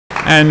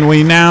And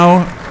we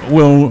now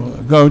will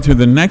go to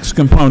the next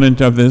component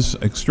of this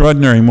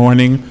extraordinary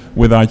morning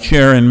with our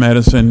chair in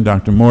medicine,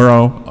 Dr.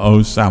 Muro O.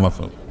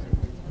 Salafu.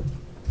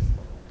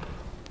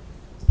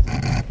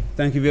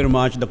 Thank you very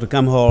much, Dr.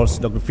 Kamholz,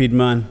 Dr.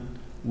 Friedman.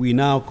 We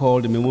now call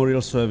the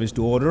memorial service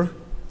to order,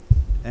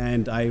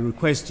 and I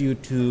request you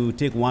to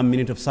take 1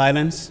 minute of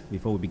silence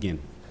before we begin.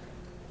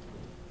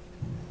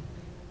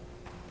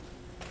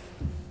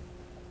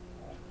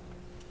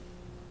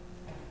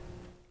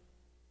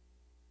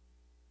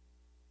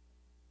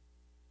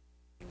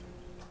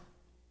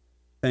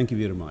 Thank you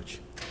very much.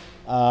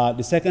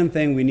 The second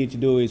thing we need to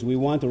do is we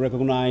want to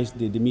recognize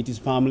the Demetis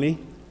family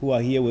who are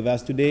here with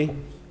us today.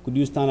 Could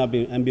you stand up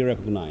and be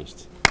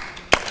recognized?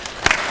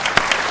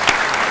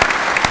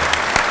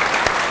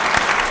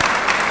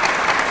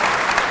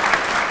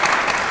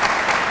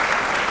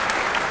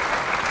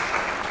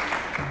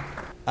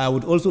 I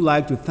would also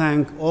like to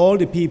thank all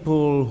the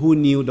people who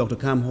knew Dr.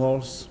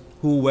 Kamholz,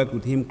 who worked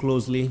with him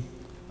closely,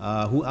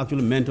 who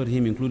actually mentored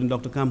him, including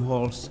Dr.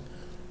 Kamholz,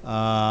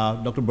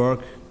 Dr.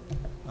 Burke,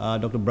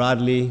 Dr.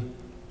 Bradley,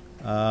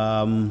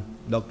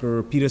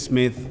 Dr. Peter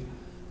Smith.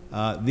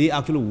 They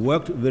actually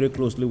worked very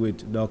closely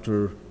with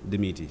Dr.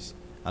 Demetis.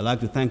 I'd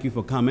like to thank you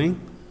for coming.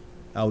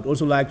 I would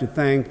also like to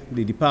thank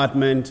the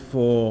department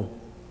for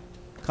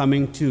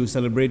coming to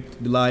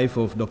celebrate the life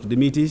of Dr.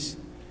 Demetis.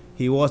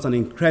 He was an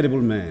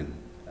incredible man.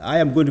 I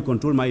am going to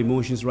control my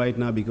emotions right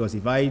now because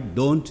if I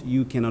don't,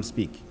 you cannot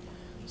speak.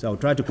 So I'll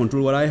try to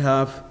control what I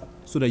have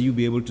so that you'll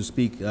be able to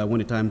speak when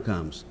the time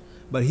comes.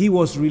 But he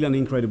was really an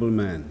incredible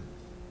man.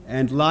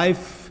 And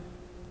life,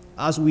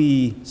 as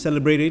we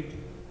celebrate it,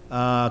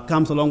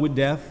 comes along with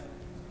death,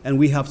 and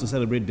we have to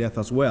celebrate death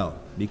as well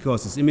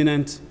because it's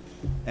imminent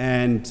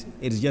and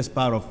it's just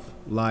part of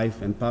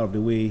life and part of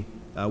the way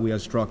we are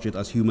structured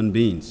as human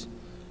beings.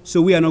 So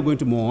we are not going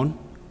to mourn.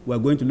 We're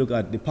going to look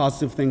at the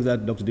positive things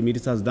that Dr.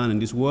 Demetis has done in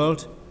this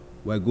world.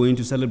 We're going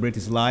to celebrate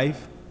his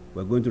life.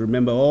 We're going to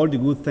remember all the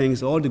good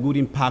things, all the good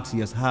impacts he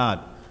has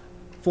had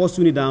for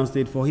SUNY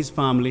Downstate, for his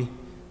family,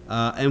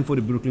 and for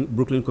the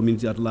Brooklyn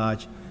community at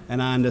large.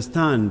 And I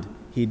understand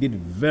he did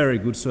very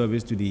good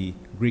service to the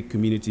Greek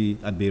community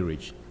at Bay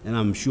Ridge. And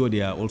I'm sure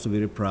they are also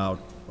very proud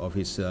of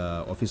his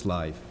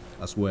life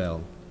as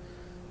well.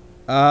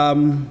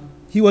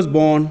 He was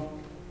born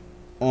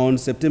on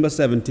September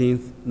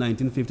 17th,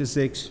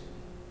 1956,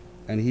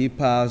 and he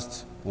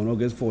passed on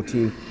August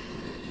 14th,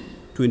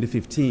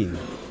 2015,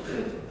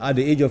 at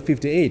the age of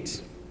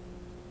 58.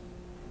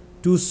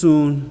 Too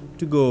soon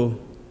to go,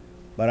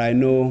 but I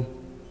know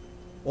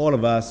all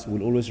of us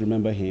will always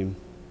remember him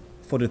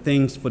for the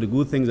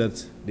good things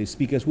that the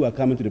speakers who are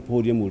coming to the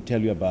podium will tell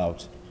you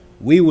about.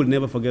 We will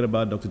never forget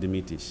about Dr.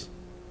 Demetis.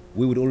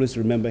 We would always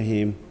remember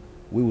him.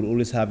 We would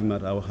always have him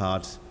at our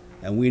hearts.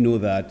 And we know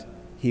that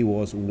he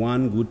was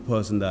one good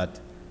person that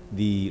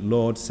the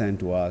Lord sent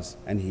to us,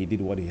 and he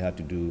did what he had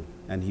to do,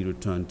 and he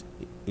returned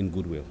in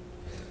goodwill.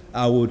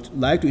 I would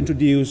like to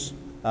introduce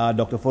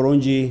Dr.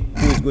 Foronji,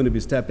 who is going to be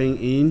stepping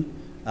in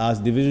as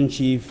Division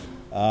Chief.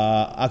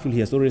 Actually, he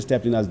has already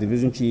stepped in as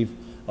Division Chief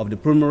of the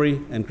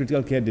Primary and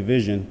Critical Care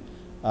Division.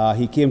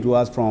 He came to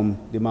us from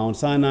the Mount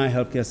Sinai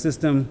Healthcare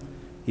System.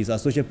 He's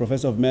Associate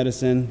Professor of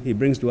Medicine. He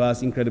brings to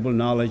us incredible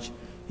knowledge.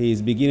 He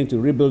is beginning to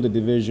rebuild the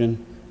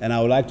division, and I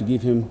would like to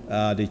give him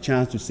the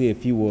chance to say a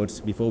few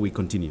words before we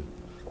continue.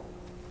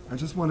 I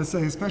just want to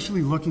say,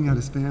 especially looking at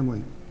his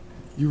family,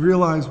 you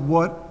realize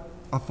what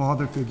a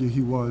father figure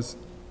he was,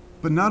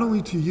 but not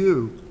only to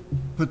you,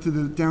 but to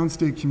the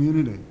downstate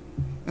community.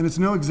 And it's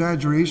no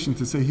exaggeration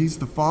to say he's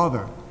the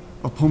father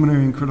of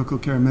pulmonary and critical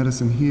care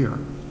medicine here.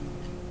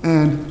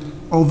 And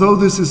although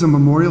this is a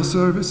memorial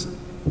service,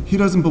 he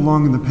doesn't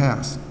belong in the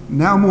past.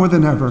 Now more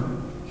than ever,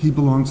 he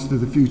belongs to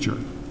the future.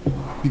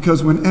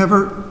 Because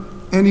whenever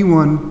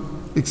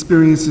anyone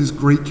experiences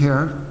great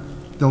care,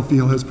 they'll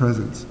feel his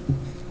presence.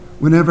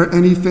 Whenever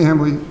any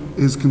family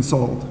is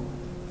consoled,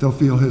 they'll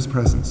feel his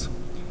presence.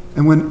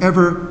 And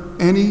whenever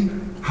any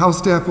house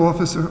staff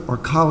officer or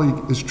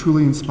colleague is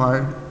truly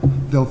inspired,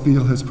 they'll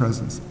feel his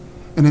presence.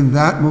 And in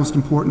that most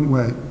important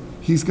way,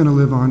 he's going to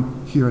live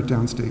on here at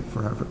Downstate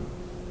forever.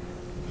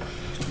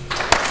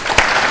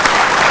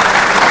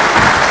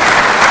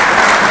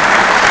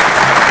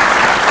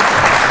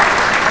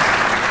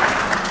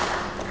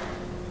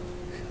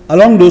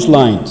 Along those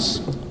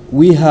lines,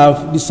 we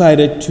have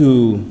decided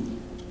to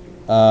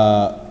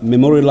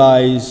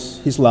memorialize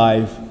his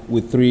life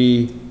with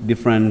 3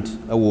 different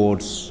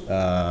awards.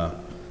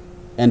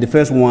 And the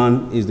first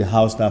one is the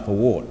House Staff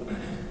Award.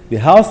 The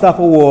House Staff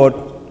Award,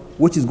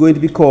 which is going to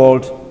be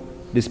called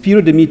the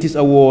Spiro Demetis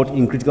Award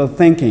in Critical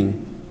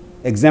Thinking,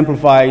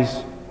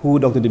 exemplifies who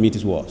Dr.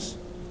 Demetis was.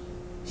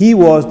 He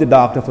was the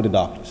doctor for the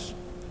doctors.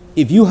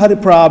 If you had a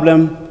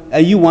problem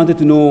and you wanted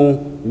to know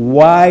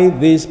why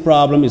this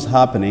problem is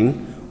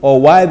happening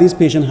or why this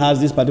patient has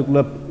this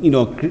particular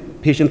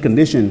patient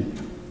condition,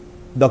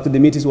 Dr.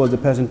 Demetis was the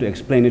person to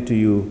explain it to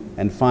you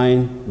and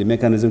find the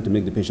mechanism to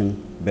make the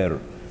patient better.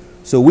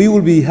 So we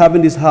will be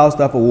having this House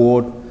Staff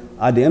Award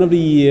at the end of the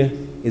year.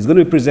 It's going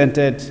to be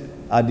presented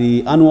at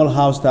the annual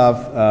House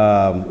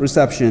Staff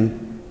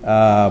reception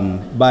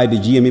by the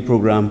GMA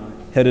program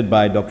headed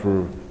by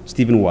Dr.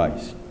 Stephen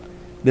Wise.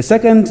 The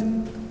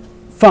second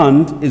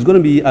fund is going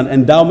to be an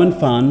endowment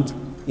fund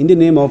in the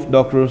name of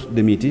Dr.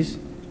 Demetis.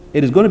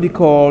 It is going to be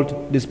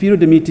called the Spiro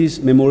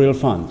Demetis Memorial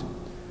Fund.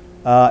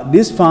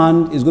 This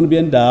fund is going to be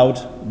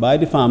endowed by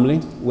the family.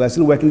 We are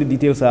still working the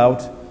details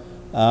out,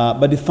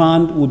 but the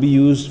fund will be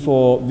used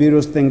for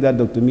various things that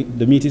Dr.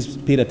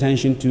 Demetis paid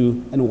attention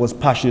to and was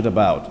passionate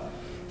about.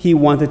 He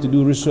wanted to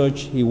do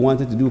research, he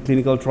wanted to do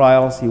clinical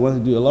trials, he wanted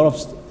to do a lot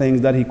of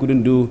things that he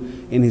couldn't do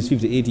in his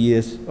 58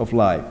 years of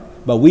life.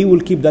 But we will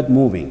keep that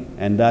moving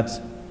and that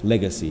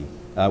legacy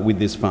with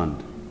this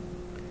fund.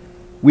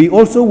 We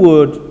also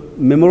would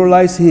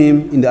memorialize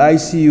him in the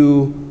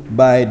ICU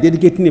by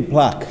dedicating a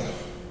plaque.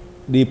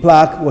 The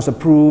plaque was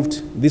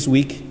approved this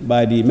week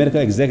by the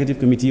Medical Executive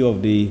Committee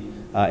of the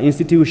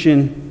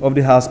institution of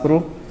the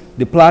hospital.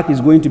 The plaque is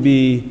going to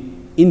be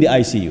in the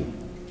ICU.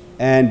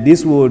 And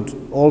this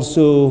would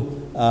also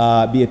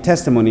be a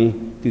testimony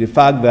to the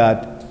fact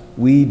that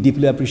we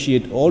deeply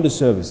appreciate all the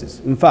services.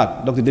 In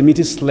fact, Dr.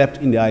 Demetis slept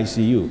in the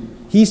ICU.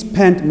 He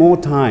spent more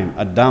time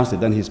at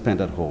Downstate than he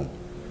spent at home.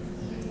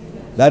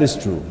 That is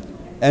true.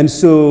 And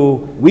so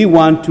we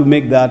want to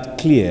make that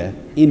clear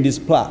in this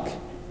plaque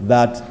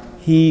that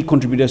he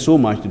contributed so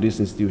much to this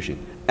institution.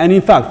 And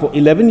in fact, for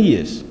 11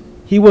 years,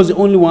 he was the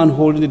only one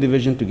holding the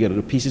division together,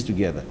 the pieces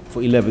together,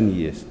 for 11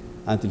 years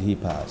until he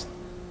passed.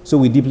 So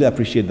we deeply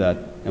appreciate that,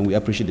 and we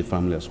appreciate the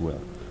family as well.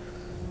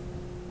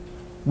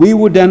 We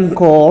would then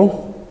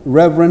call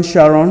Reverend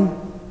Sharon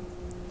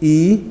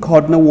E.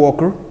 Codner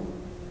Walker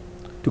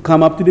to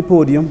come up to the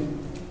podium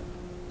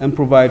and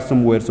provide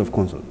some words of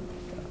counsel.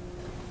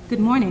 Good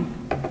morning.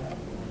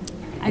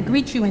 I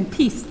greet you in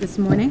peace this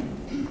morning.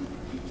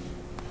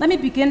 Let me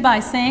begin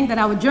by saying that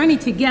our journey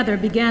together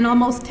began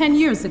almost 10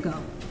 years ago.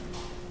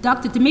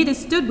 Dr. Demetis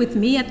stood with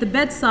me at the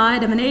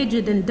bedside of an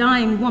aged and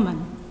dying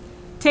woman,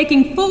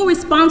 taking full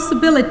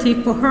responsibility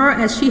for her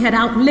as she had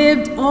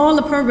outlived all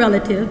of her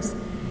relatives.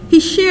 He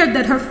shared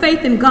that her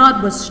faith in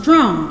God was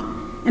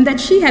strong and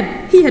that he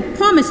had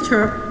promised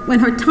her when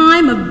her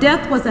time of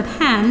death was at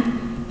hand,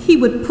 he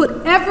would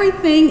put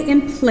everything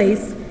in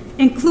place,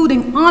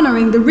 including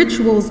honoring the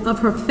rituals of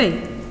her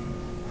faith.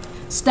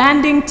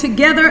 Standing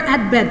together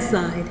at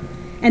bedside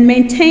and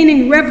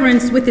maintaining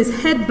reverence with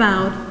his head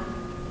bowed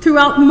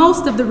throughout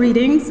most of the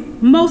readings,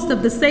 most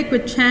of the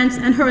sacred chants,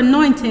 and her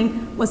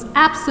anointing was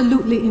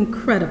absolutely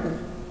incredible.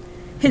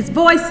 His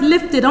voice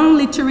lifted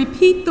only to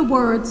repeat the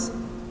words,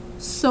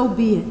 "So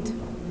be it."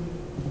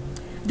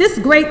 This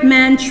great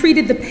man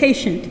treated the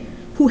patient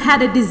who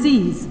had a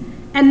disease,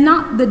 and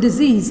not the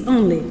disease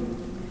only.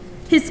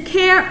 His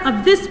care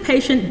of this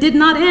patient did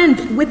not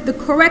end with the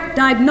correct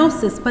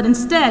diagnosis, but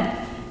instead,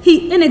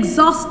 he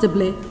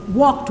inexhaustibly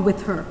walked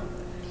with her.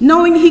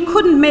 Knowing he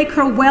couldn't make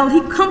her well,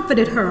 he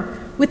comforted her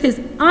with his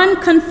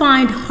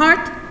unconfined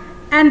heart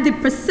and the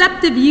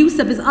perceptive use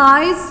of his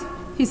eyes,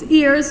 his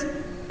ears,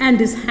 and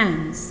his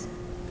hands.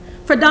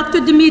 For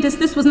Dr. Demetis,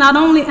 this was not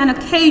only an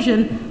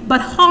occasion,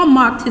 but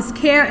hallmarked his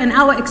care and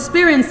our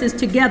experiences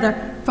together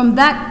from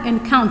that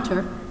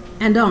encounter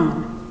and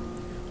on.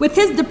 With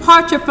his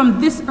departure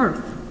from this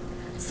earth,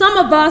 some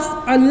of us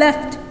are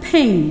left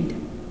pained.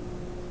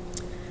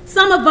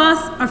 Some of us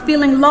are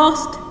feeling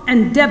lost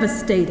and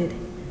devastated,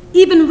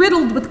 even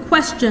riddled with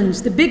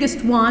questions, the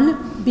biggest one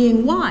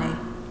being why.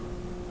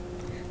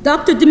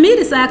 Dr.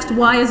 Demetis asked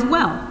why as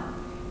well.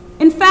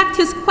 In fact,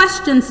 his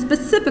question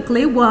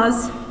specifically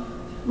was,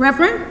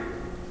 "Reverend,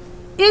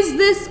 is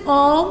this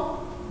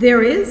all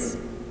there is?"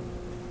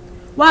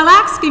 While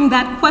asking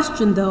that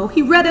question, though,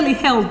 he readily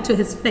held to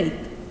his faith,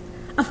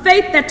 a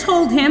faith that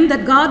told him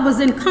that God was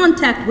in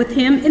contact with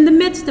him in the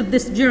midst of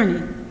this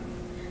journey.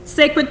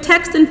 Sacred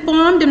text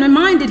informed and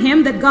reminded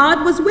him that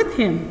God was with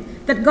him,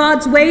 that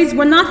God's ways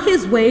were not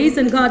his ways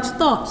and God's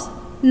thoughts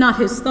not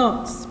his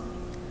thoughts.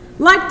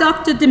 Like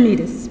Dr.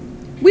 Demetis,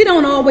 we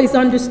don't always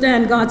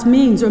understand God's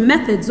means or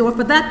methods, or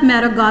for that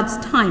matter, God's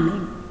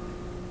timing.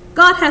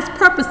 God has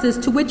purposes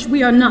to which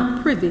we are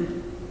not privy.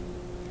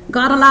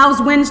 God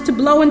allows winds to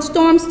blow and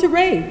storms to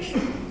rage,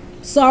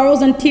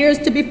 sorrows and tears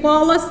to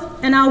befall us,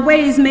 and our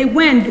ways may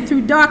wend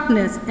through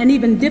darkness and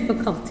even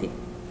difficulty.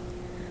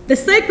 The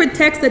sacred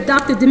text that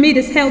Dr.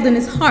 Demetis held in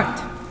his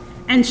heart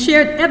and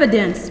shared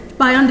evidence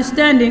by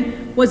understanding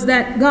was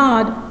that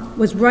God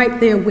was right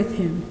there with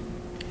him.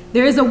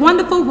 There is a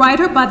wonderful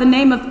writer by the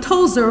name of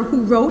Tozer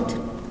who wrote,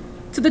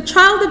 "To the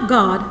child of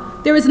God,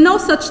 there is no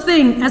such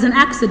thing as an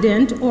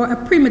accident or a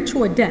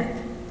premature death.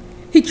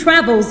 He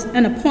travels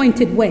an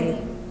appointed way.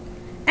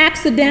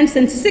 Accidents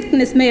and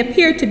sickness may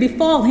appear to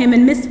befall him,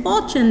 and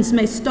misfortunes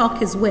may stalk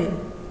his way.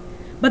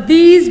 But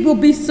these will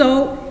be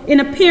so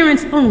in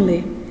appearance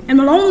only, and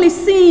will only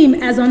seem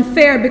as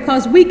unfair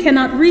because we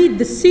cannot read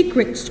the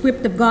secret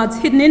script of God's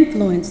hidden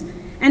influence,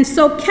 and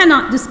so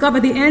cannot discover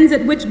the ends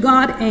at which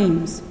God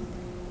aims."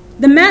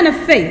 The man of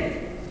faith,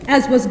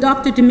 as was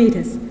Dr.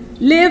 Demetis,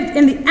 lived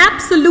in the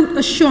absolute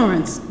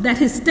assurance that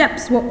his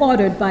steps were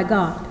ordered by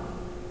God.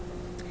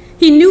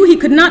 He knew he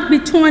could not be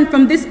torn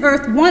from this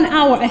earth 1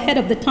 hour ahead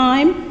of the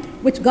time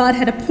which God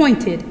had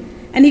appointed,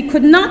 and he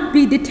could not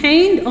be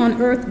detained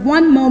on earth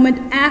 1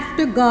 moment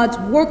after God's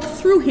work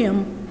through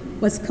him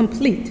was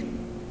complete.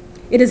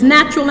 It is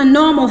natural and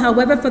normal,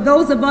 however, for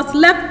those of us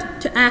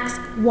left to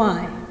ask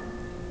why.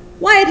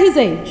 Why at his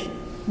age?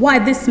 Why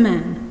this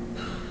man?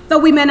 Though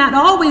we may not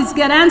always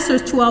get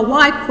answers to our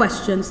why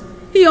questions,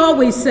 he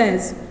always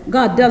says,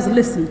 God does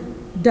listen,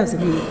 doesn't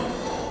he?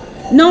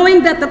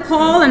 Knowing that the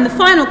call and the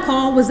final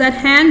call was at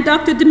hand,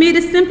 Dr.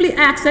 Demetis simply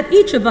asks that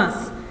each of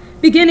us,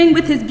 beginning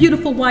with his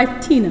beautiful wife,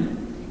 Tina,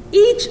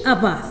 each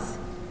of us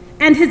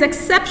and his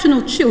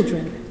exceptional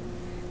children,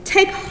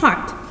 take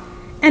heart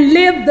and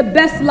live the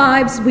best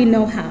lives we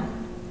know how.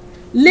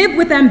 Live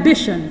with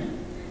ambition,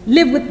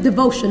 live with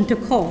devotion to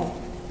call.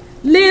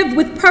 Live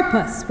with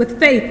purpose, with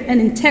faith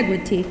and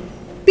integrity.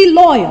 Be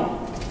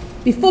loyal,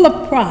 be full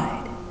of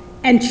pride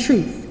and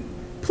truth.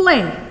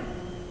 Play,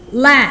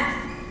 laugh,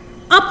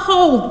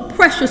 uphold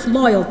precious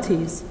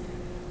loyalties.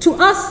 To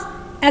us,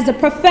 as a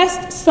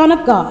professed son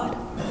of God,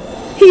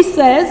 he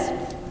says,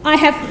 I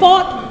have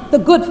fought the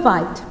good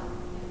fight.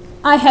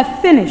 I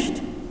have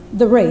finished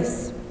the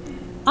race.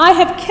 I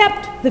have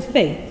kept the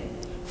faith.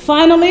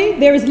 Finally,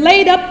 there is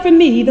laid up for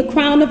me the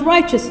crown of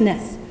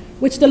righteousness,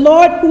 which the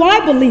Lord, who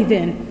I believe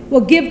in,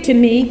 will give to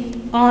me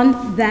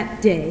on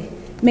that day.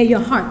 May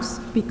your hearts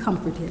be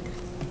comforted.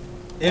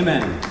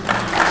 Amen.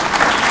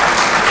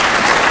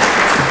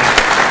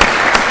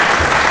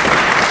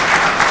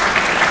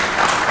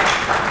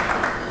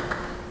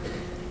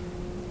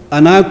 I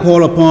now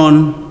call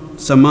upon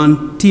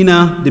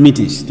Samantina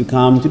Demetis to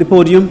come to the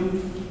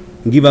podium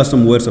and give us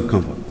some words of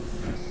comfort.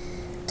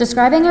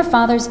 Describing our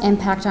father's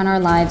impact on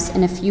our lives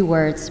in a few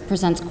words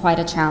presents quite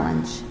a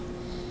challenge.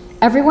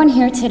 Everyone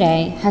here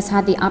today has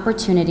had the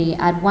opportunity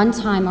at one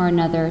time or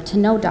another to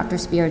know Dr.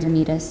 Spiro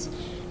Demetis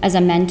as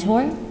a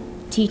mentor,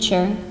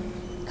 teacher,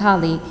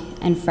 colleague,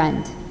 and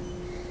friend.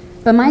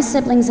 But my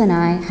siblings and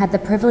I had the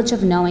privilege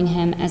of knowing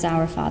him as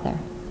our father.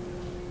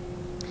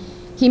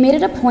 He made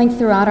it a point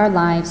throughout our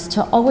lives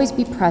to always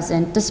be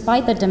present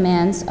despite the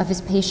demands of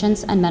his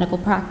patients and medical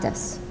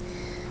practice.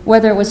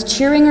 Whether it was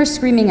cheering or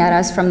screaming at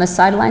us from the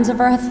sidelines of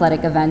our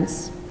athletic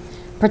events,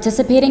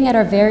 participating at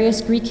our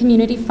various Greek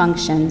community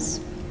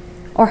functions,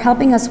 or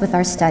helping us with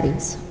our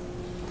studies.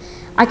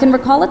 I can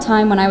recall a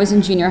time when I was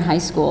in junior high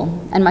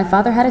school and my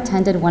father had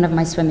attended one of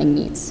my swimming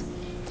meets.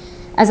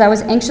 As I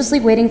was anxiously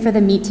waiting for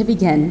the meet to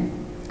begin,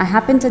 I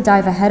happened to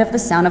dive ahead of the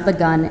sound of the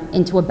gun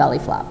into a belly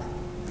flop.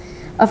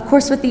 Of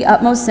course, with the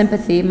utmost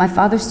sympathy, my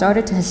father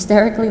started to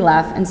hysterically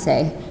laugh and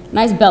say,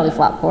 "Nice belly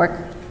flop, pork."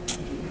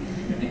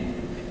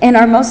 In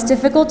our most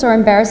difficult or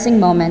embarrassing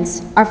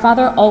moments, our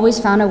father always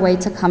found a way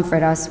to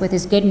comfort us with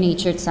his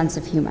good-natured sense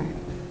of humor.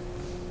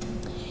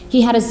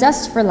 He had a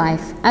zest for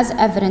life, as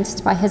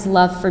evidenced by his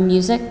love for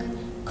music,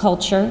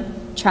 culture,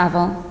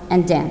 travel,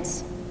 and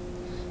dance.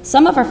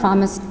 Some of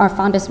our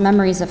fondest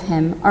memories of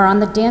him are on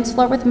the dance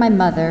floor with my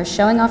mother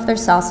showing off their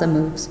salsa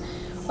moves,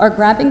 or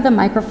grabbing the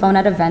microphone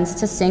at events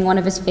to sing one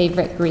of his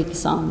favorite Greek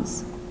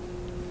songs.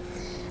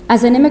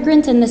 As an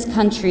immigrant in this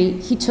country,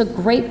 he took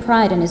great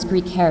pride in his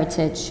Greek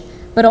heritage,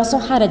 but also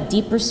had a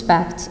deep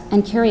respect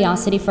and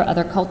curiosity for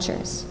other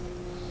cultures.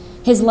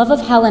 His love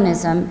of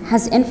Hellenism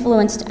has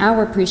influenced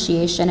our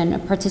appreciation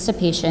and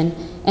participation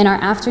in our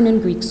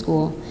afternoon Greek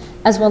school,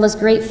 as well as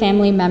great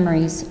family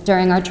memories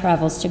during our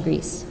travels to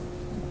Greece.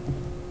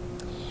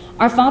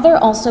 Our father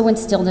also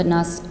instilled in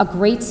us a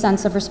great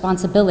sense of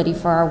responsibility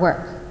for our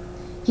work.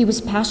 He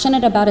was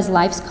passionate about his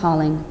life's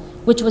calling,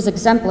 which was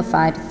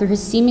exemplified through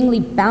his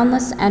seemingly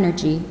boundless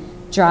energy,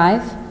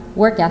 drive,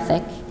 work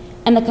ethic,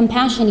 and the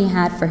compassion he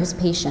had for his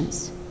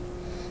patients.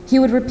 He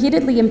would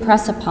repeatedly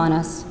impress upon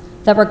us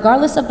that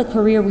regardless of the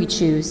career we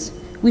choose,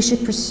 we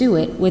should pursue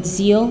it with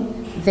zeal,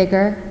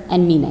 vigor,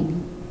 and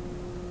meaning.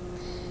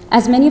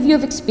 As many of you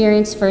have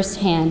experienced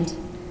firsthand,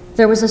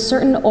 there was a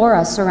certain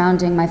aura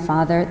surrounding my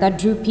father that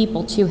drew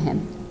people to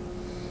him.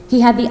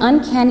 He had the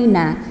uncanny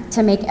knack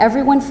to make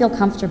everyone feel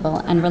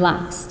comfortable and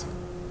relaxed.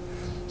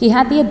 He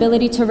had the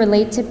ability to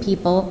relate to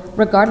people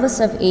regardless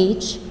of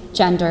age,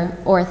 gender,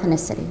 or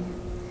ethnicity.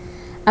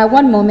 At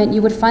one moment,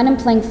 you would find him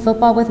playing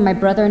football with my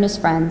brother and his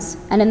friends,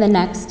 and in the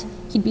next,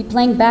 he'd be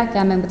playing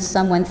backgammon with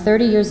someone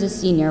 30 years his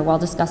senior while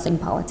discussing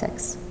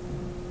politics.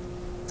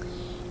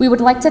 We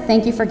would like to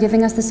thank you for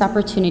giving us this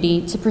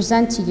opportunity to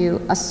present to you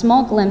a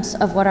small glimpse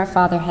of what our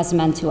father has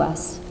meant to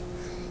us.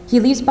 He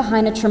leaves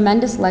behind a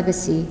tremendous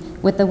legacy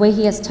with the way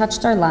he has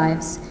touched our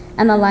lives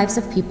and the lives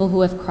of people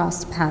who have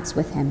crossed paths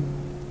with him.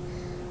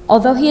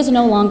 Although he is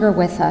no longer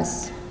with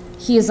us,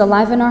 he is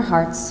alive in our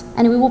hearts,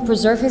 and we will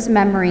preserve his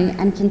memory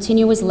and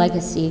continue his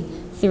legacy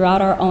throughout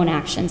our own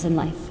actions in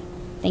life.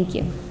 Thank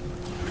you.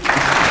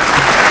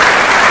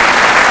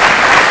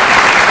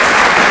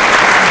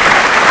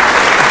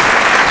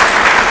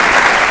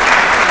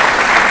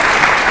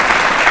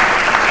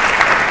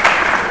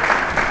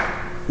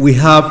 We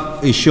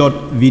have a short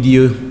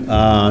video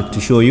to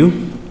show you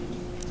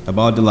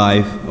about the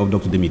life of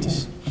Dr.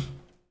 Demetis.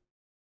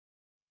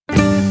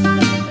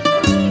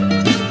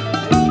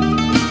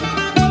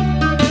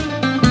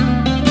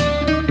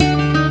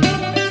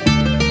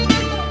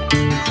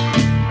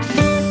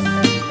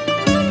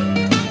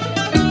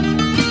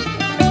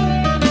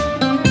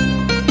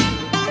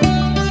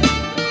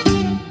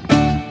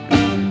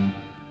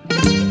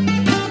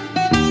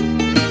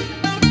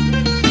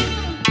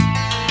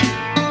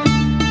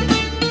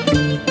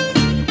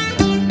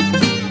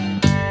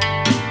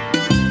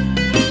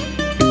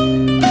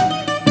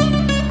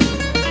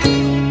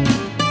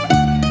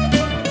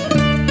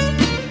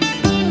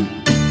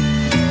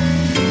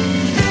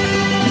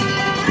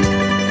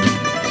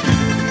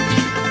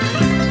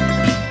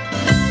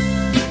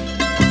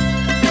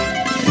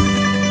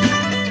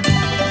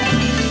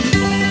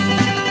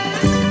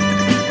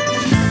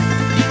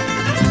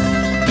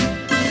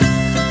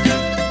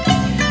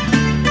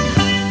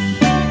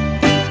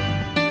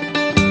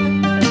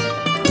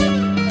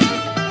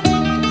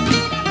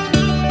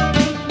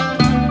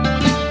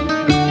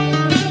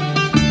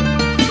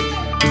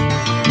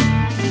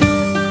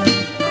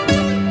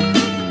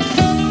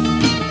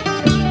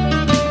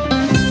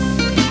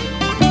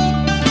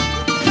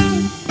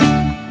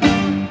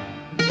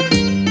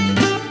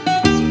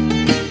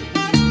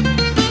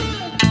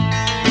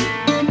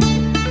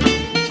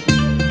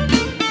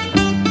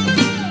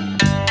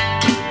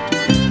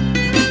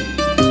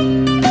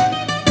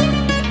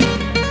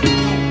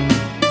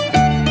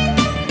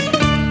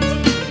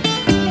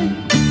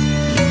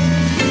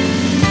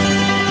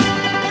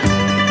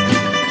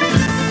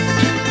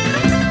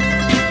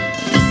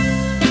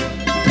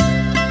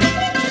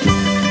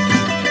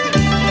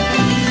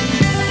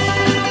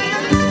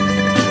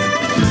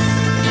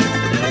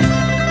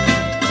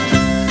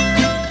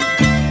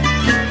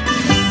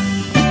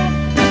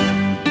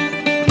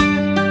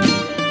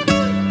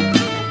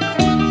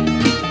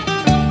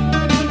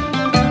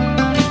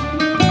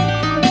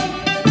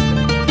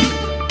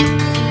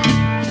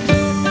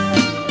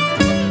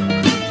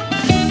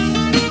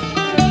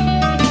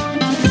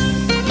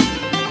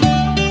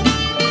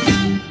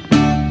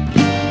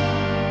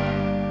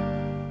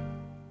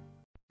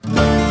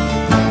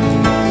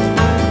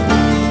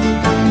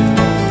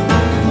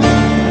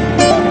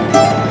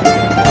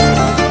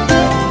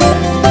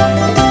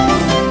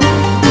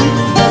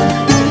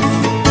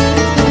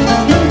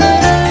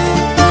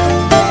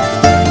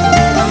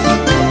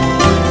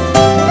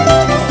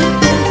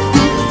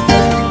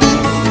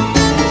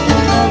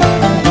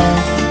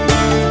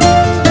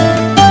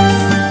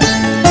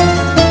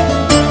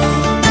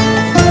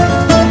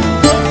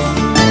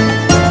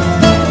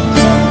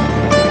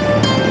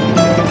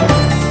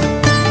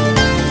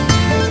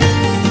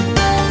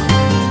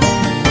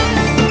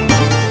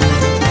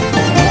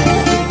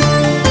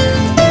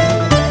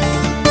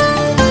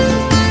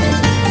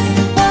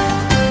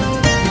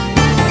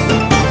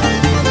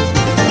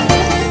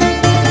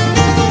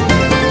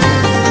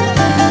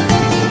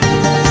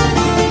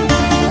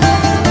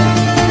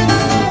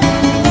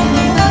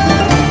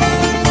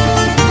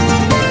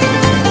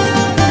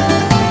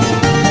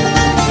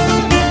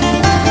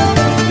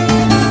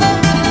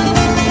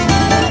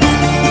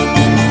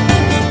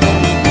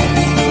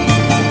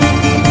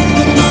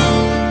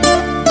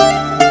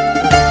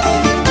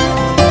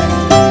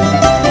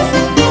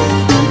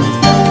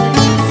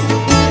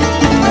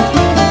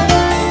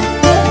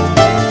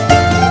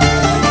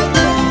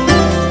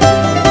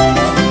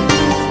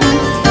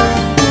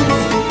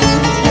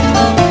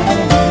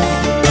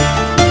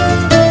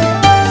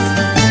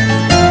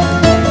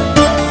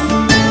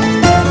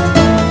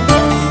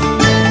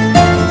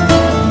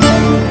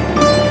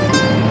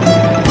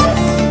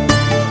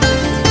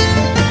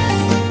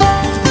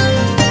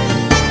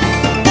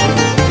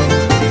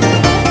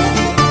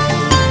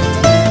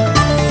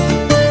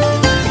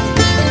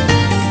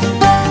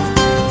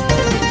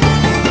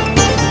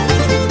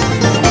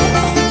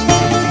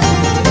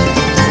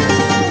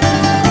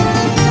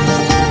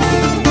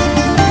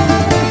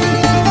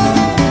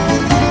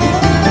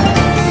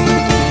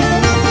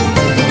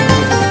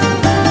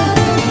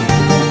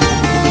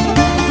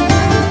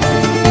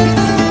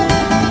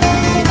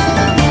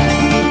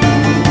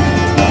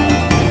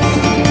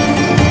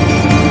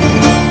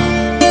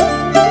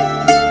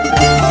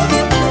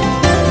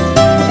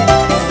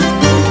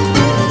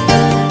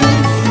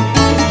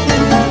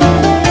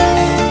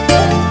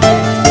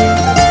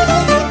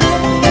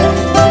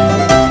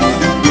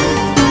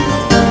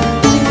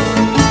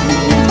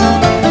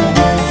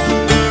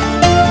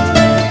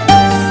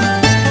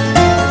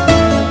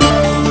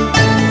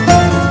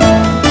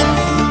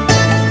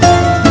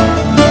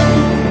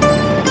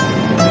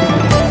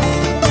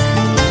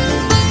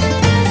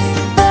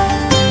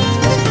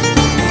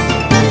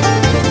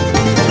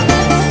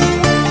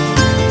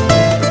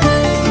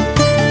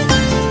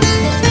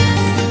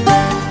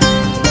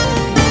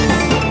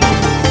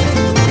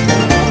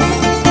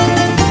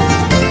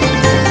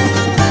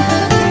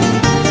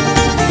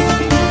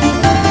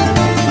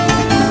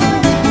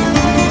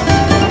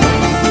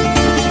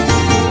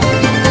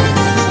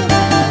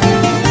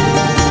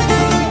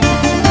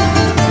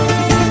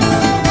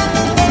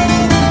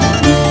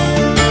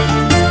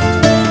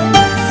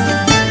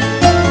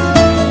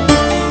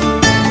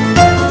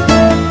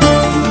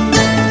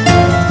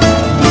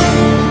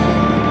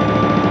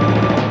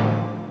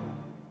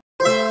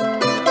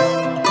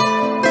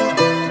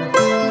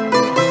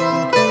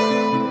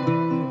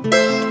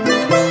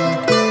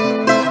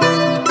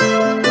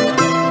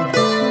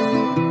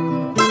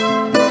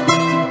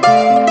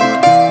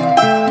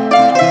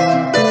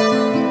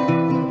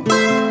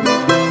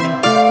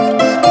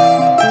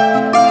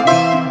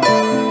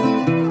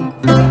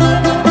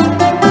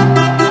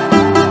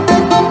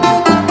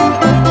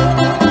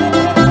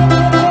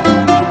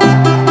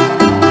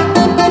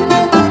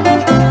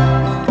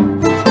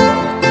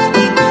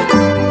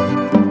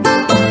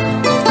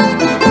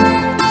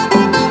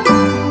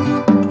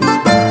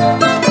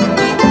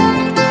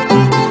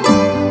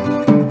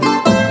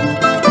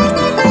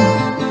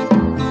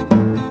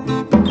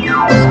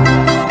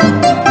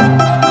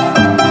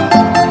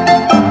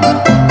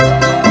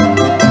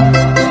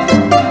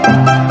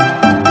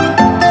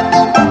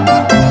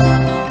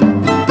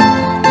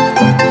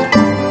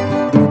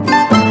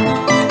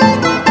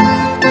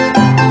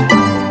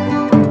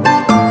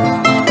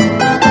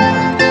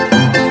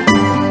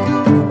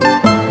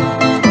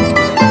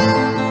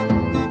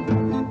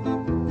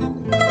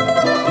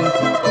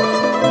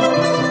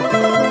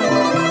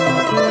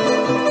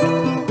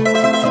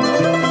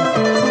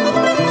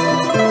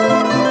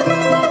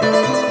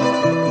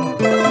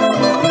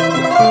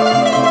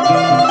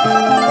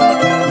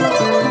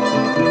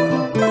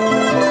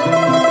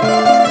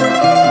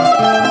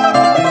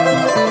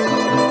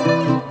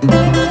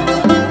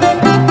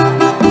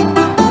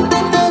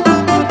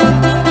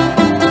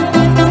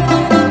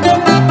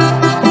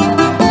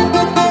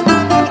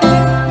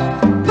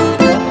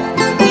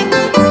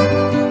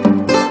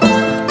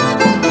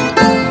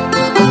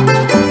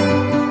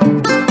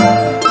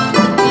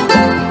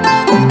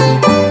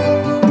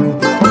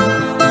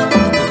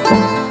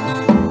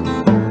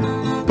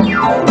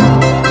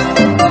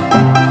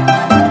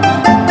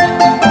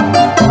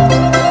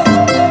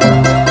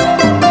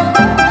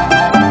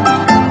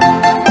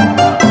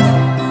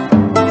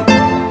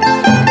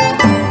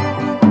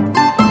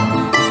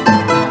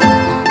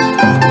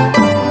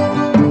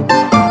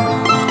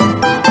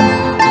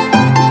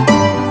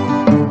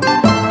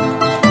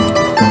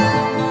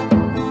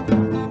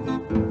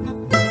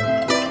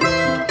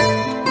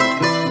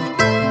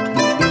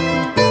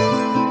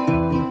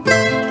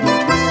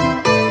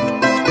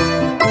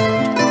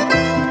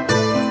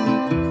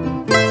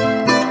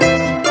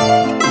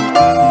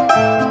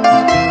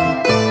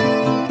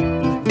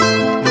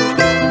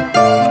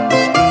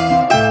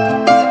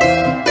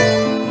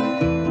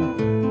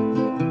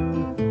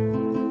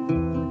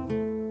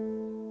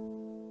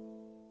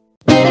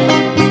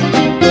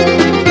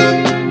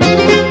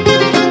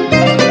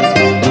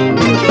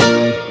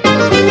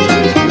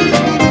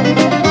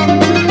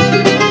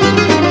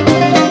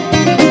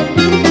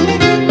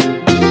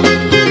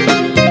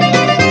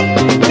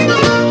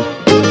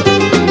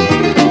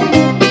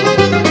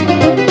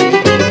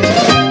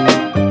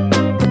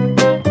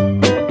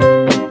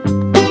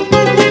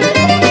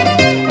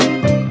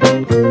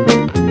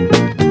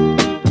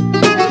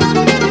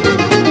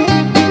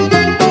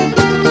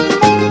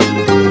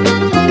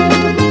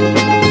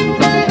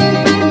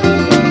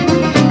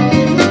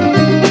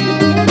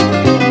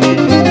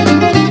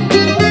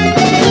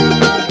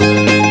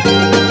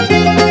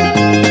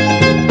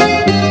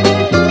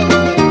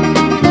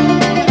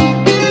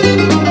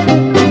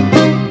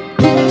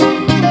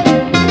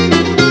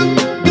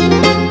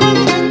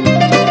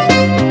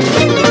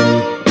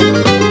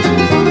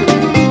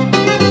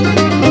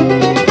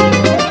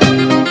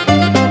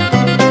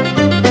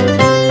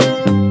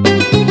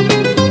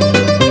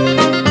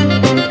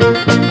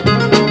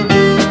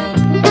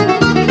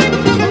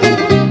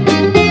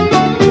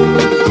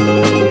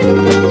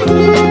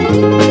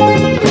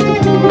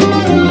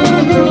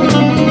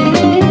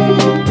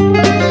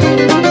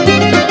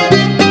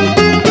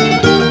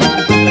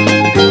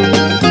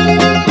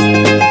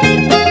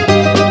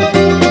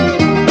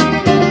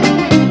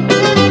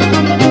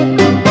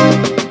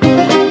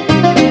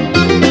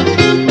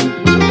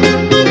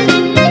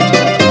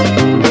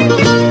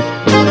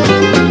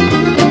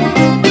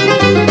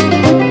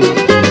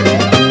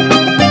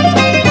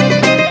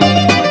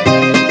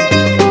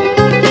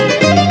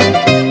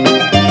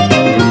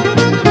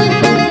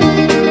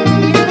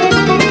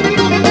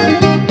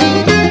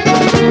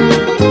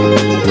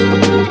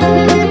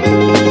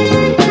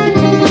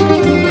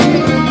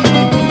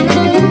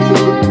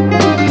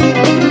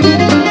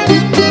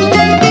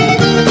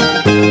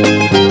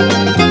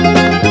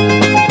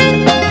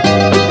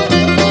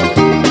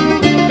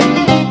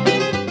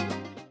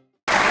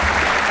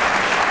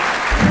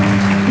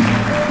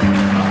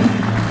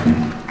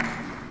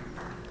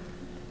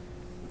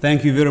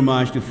 Thank you very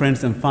much to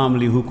friends and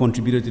family who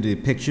contributed to the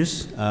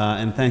pictures.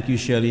 And thank you,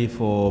 Shirley,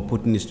 for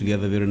putting this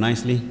together very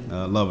nicely.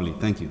 Lovely,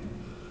 thank you.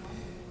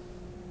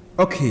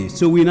 Okay,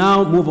 so we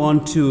now move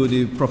on to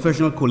the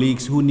professional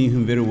colleagues who knew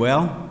him very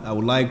well. I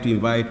would like to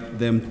invite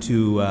them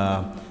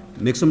to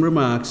make some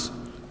remarks,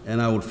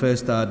 and I would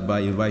first start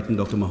by inviting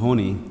Dr.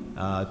 Mahoney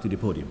to the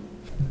podium.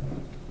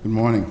 Good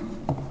morning.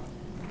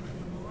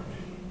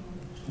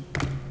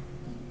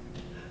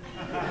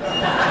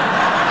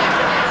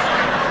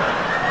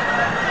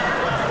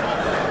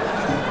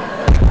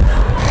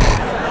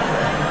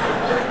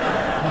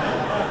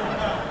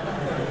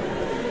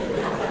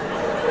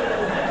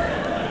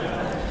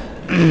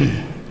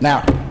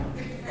 Now,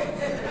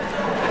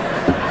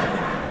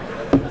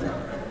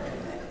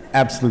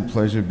 absolute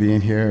pleasure being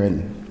here,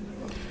 and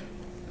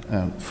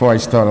before I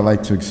start, I'd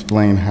like to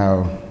explain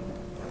how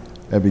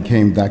I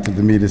became Dr.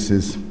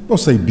 Demetis', we'll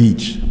say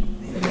beach.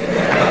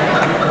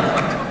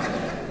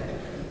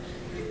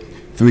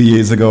 3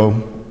 years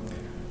ago,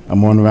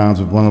 I'm on rounds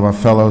with one of our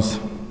fellows,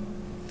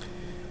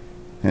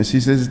 and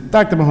she says,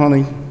 Dr.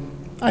 Mahoney,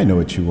 I know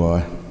what you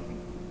are.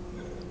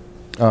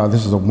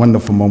 This is a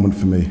wonderful moment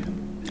for me.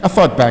 I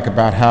thought back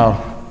about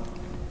how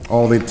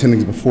all the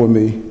attendings before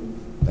me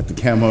at the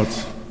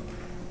Camelot's,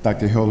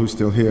 Dr. Hill, who's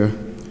still here,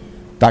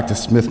 Dr.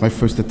 Smith, my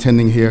first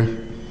attending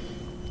here,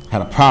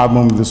 had a proud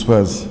moment. This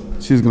was,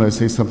 she was going to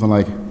say something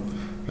like,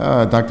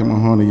 Dr.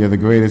 Mahoney, you're the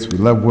greatest. We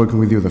love working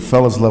with you. The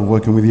fellows love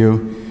working with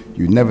you.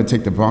 You never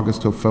take the Broncos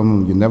to a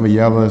film. You never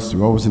yell at us.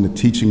 You're always in the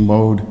teaching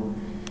mode.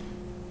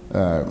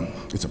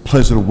 It's a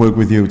pleasure to work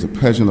with you. It's a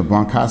pleasure in the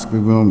bronchoscopy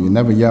room. You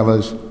never yell at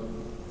us.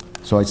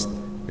 So I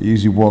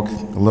usually walk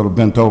a little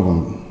bent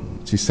over.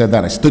 She said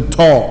that. I stood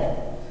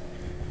tall.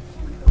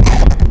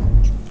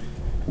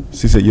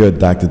 She said, you're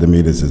Dr.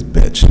 Demetis'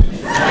 bitch.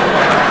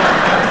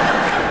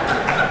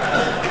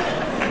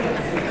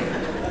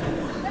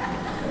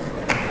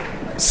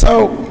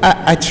 So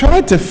I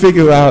tried to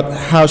figure out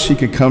how she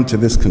could come to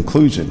this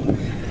conclusion.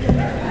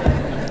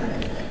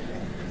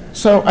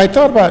 So I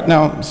thought about,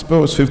 now,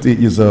 Spiro was 58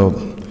 years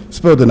old.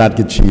 Spiro did not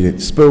get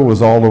cheated. Spiro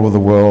was all over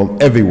the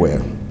world,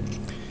 everywhere.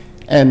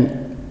 And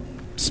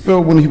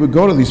Spiro, when he would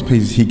go to these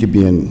places, he could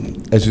be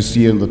in, as you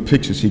see in the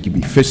pictures, he could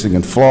be fishing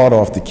in Florida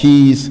off the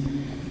Keys.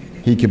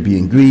 He could be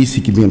in Greece.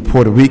 He could be in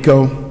Puerto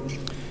Rico.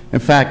 In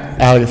fact,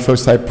 at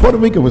first sight, Puerto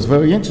Rico was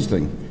very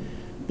interesting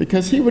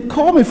because he would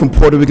call me from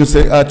Puerto Rico and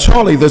say,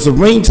 Charlie, there's a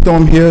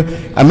rainstorm here.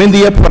 I'm in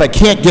the airport. I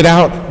can't get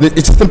out.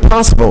 It's just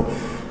impossible.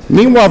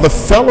 Meanwhile, the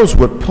fellows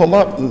would pull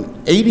up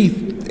in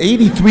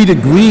 83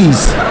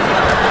 degrees,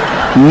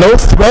 no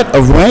threat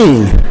of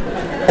rain.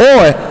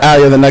 Or,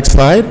 the next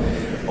slide,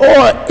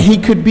 or he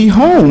could be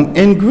home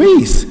in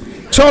Greece.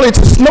 Charlie, it's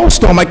a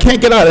snowstorm. I can't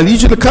get out. I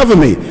need you to cover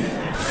me.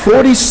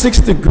 46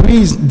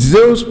 degrees,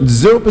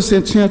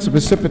 0% chance of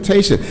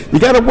precipitation. You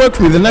got to work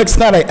for me. The next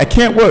night, I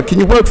can't work. Can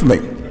you work for me?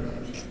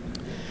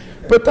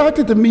 But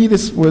Dr.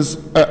 Demetis was,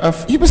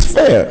 he was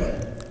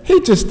fair. He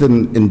just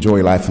didn't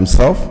enjoy life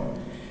himself.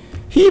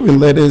 He even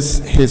let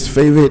his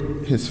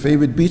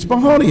favorite beach,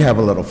 Mahoney, have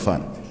a little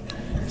fun.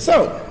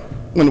 So,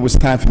 when it was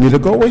time for me to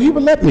go, well, he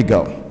would let me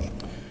go.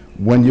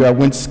 One year I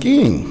went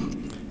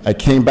skiing. I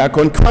came back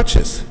on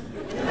crutches.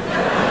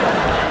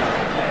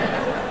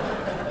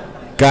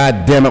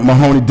 God damn it,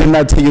 Mahoney, didn't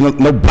I tell you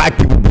no black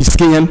people be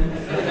skiing?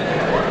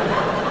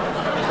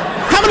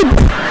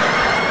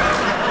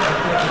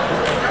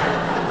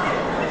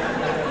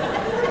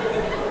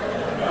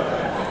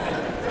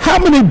 How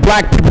many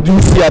black people do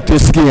you see out there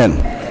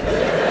skiing?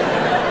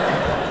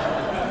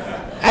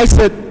 I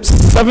said,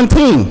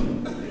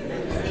 17.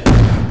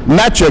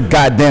 Not your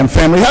goddamn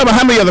family. How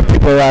many other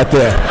people are out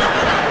there?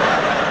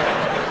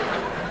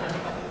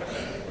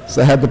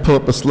 So I had to pull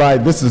up a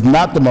slide. This is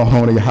not the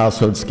Mahoney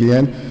household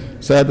skiing.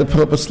 So I had to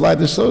pull up a slide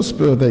to show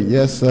Spiro that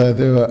yes,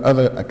 there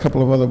are a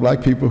couple of other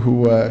black people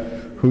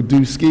who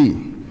do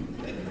ski.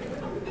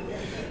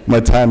 My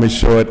time is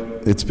short.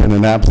 It's been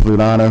an absolute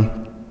honor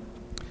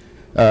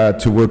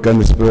to work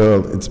under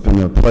Spiro. It's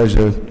been a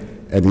pleasure,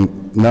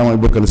 and not only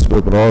work under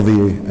Spiro, but all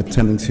the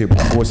attendants here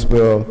before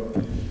Spiro.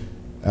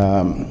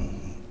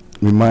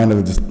 Reminder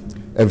that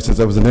ever since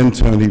I was an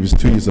intern, he was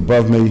 2 years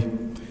above me.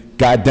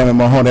 God damn it,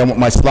 Mahoney, I want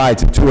my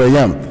slides at 2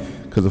 a.m.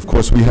 Because, of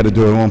course, we had to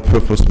do our own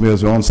peripheral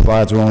smears, our own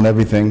slides, our own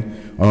everything.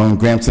 Our own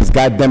Graham says,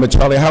 God damn it,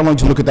 Charlie, how long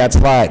did you look at that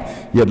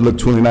slide? You had to look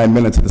 29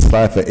 minutes at the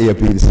slide for A or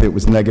B to say it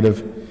was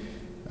negative.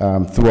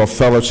 Through our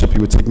fellowship, he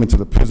would take me to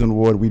the prison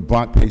ward. We'd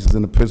bronc patients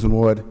in the prison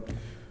ward.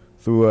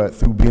 Through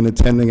being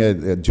attending,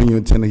 a junior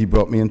attendant, he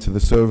brought me into the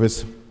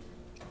service.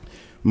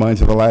 Mind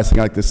you, the last thing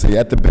I like to say,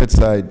 at the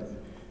bedside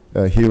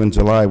here in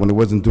July, when it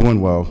wasn't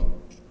doing well,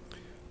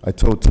 I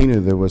told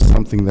Tina there was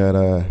something that,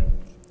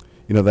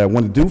 that I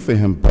wanted to do for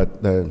him, but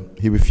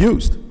he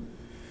refused.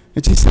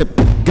 And she said,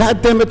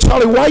 God damn it,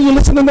 Charlie, why are you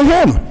listening to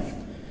him?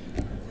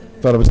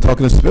 Thought I was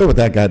talking to Spiro with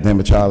that, God damn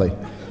it, Charlie.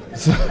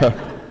 So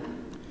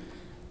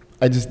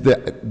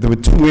there were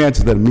two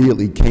answers that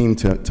immediately came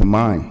to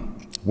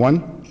mind.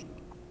 One,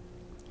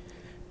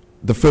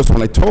 the first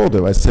one I told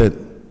her, I said,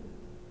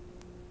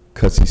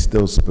 because he's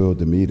still Spiro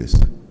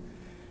Demetis.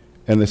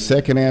 And the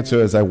second answer,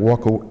 as I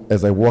walked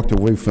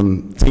away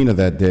from Tina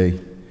that day,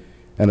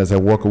 and as I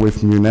walk away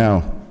from you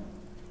now,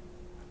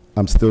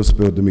 I'm still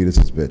Spiro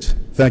Demetis' bitch.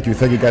 Thank you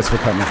guys for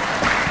coming.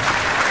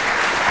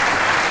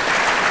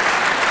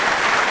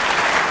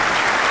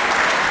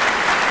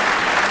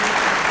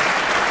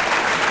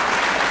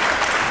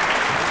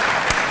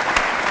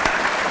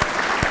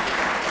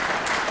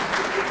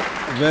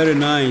 Very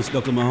nice,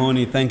 Dr.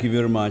 Mahoney. Thank you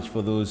very much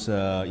for those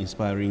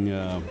inspiring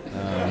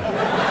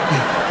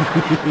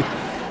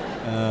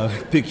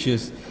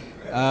pictures.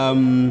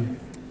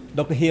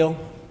 Dr. Hill,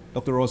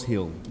 Dr. Ross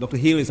Hill. Dr.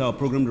 Hill is our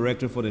program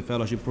director for the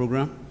fellowship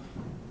program.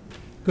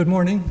 Good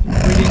morning.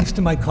 Greetings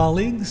to my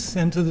colleagues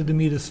and to the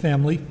Demetis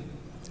family.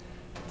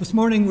 This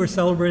morning we're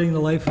celebrating the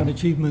life and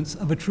achievements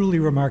of a truly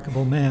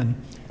remarkable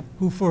man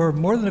who for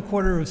more than a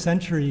quarter of a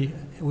century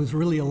was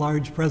really a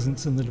large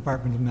presence in the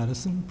Department of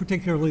Medicine,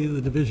 particularly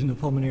the Division of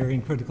Pulmonary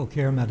and Critical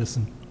Care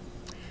Medicine.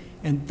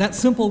 And that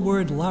simple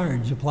word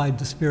large applied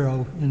to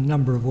Spiro in a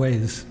number of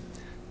ways.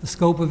 The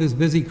scope of his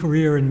busy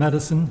career in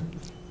medicine,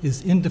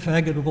 his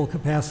indefatigable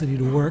capacity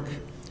to work,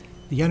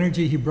 the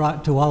energy he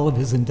brought to all of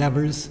his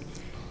endeavors,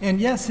 and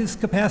yes, his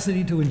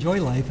capacity to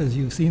enjoy life, as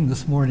you've seen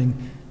this morning,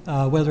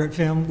 whether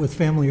with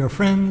family or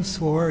friends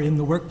or in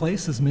the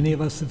workplace, as many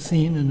of us have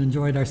seen and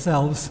enjoyed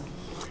ourselves.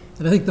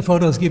 And I think the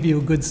photos give you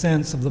a good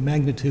sense of the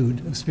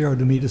magnitude of Spiro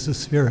Demetis'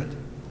 spirit.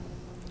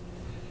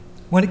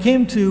 When it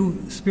came to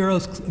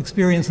Spiro's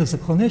experience as a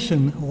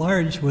clinician,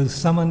 large was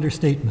some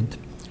understatement.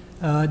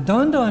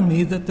 Dawned on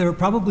me that there are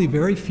probably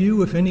very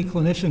few, if any,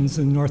 clinicians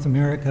in North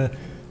America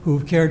who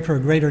have cared for a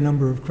greater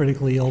number of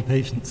critically ill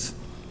patients.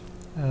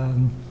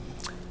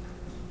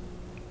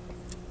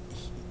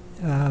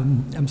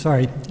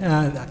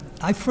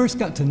 I first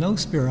got to know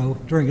Spiro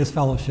during his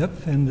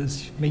fellowship, and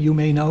as you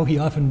may know, he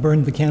often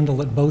burned the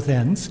candle at both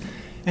ends.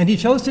 And he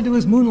chose to do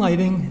his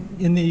moonlighting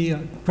in the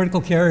critical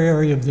care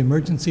area of the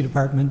emergency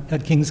department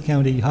at Kings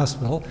County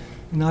Hospital,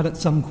 not at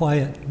some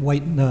quiet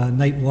white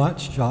night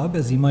watch job,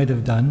 as he might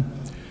have done.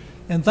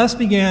 And thus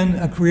began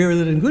a career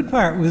that in good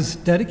part was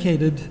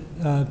dedicated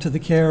to the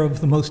care of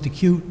the most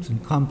acute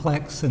and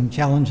complex and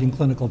challenging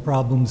clinical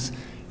problems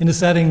in a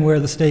setting where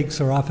the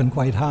stakes are often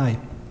quite high.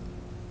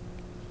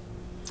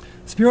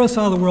 Spiro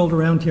saw the world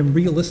around him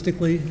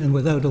realistically and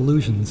without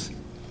illusions.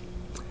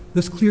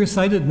 This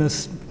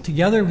clear-sightedness,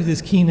 together with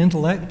his keen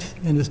intellect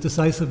and his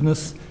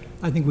decisiveness,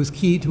 I think was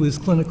key to his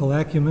clinical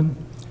acumen.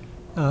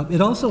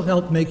 It also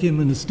helped make him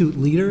an astute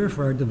leader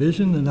for our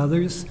division and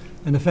others,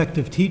 an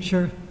effective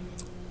teacher,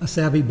 a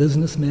savvy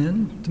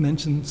businessman, to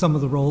mention some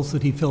of the roles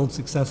that he filled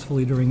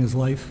successfully during his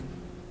life.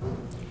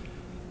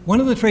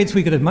 One of the traits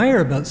we could admire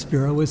about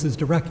Spiro was his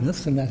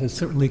directness, and that has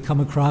certainly come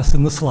across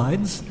in the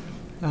slides.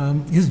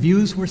 His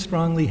views were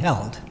strongly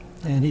held,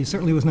 and he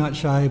certainly was not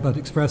shy about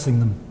expressing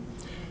them.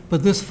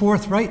 But this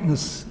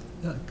forthrightness,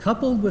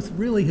 coupled with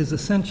really his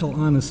essential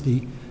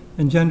honesty,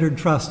 engendered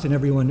trust in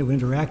everyone who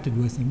interacted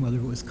with him, whether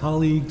it was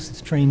colleagues,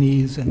 his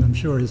trainees, and I'm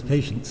sure his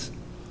patients.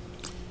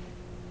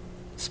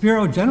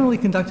 Spiro generally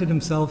conducted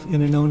himself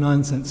in a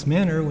no-nonsense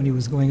manner when he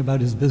was going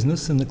about his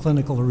business in the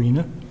clinical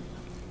arena.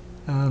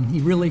 He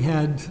really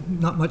had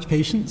not much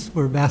patience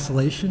for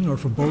vacillation or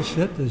for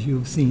bullshit, as you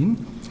have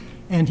seen,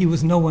 and he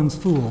was no one's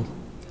fool.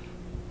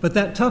 But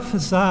that tough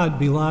facade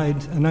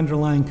belied an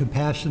underlying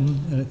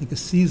compassion and I think a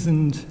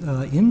seasoned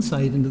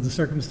insight into the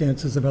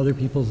circumstances of other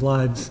people's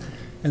lives.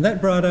 And that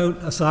brought out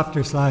a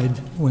softer side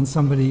when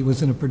somebody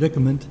was in a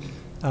predicament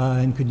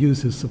and could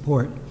use his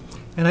support.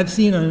 And I've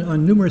seen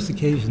on numerous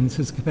occasions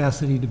his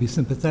capacity to be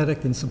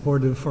sympathetic and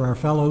supportive for our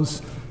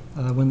fellows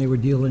when they were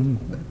dealing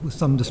with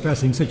some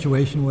distressing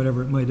situation,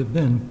 whatever it might have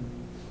been.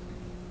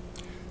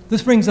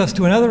 This brings us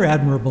to another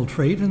admirable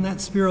trait, and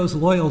that's Spiro's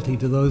loyalty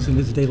to those in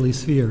his daily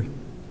sphere.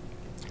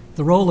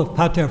 The role of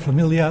pater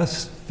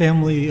familias,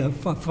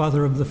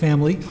 father of the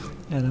family,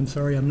 and I'm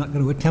sorry, I'm not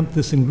going to attempt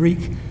this in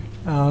Greek,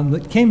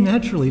 but came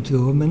naturally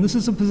to him, and this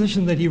is a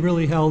position that he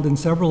really held in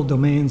several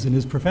domains in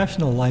his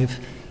professional life,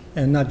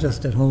 and not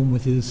just at home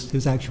with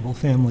his actual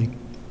family.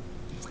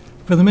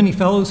 For the many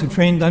fellows who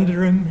trained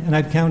under him, and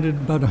I've counted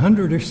about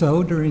 100 or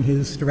so during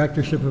his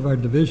directorship of our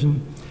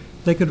division,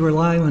 they could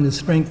rely on his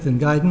strength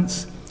and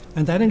guidance,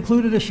 and that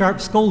included a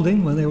sharp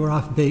scolding when they were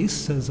off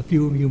base, as a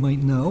few of you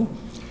might know.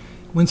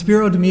 When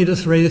Spiro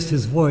Demetis raised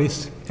his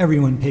voice,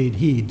 everyone paid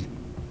heed.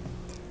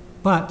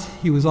 But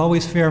he was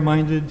always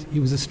fair-minded, he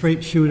was a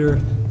straight shooter,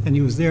 and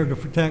he was there to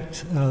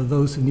protect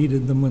those who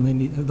needed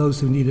them those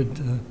who needed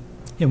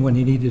him when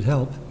he needed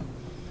help.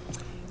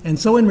 And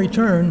so in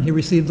return, he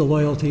received the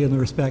loyalty and the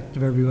respect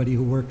of everybody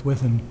who worked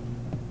with him.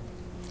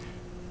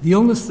 The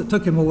illness that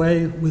took him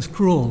away was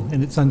cruel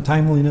in its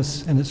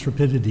untimeliness and its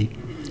rapidity.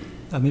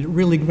 I mean, it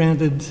really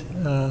granted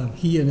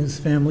him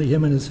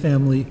and his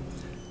family,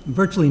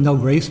 virtually no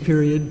grace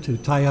period to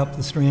tie up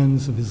the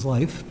strands of his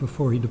life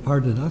before he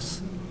departed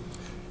us.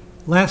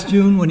 Last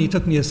June, when he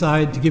took me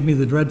aside to give me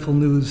the dreadful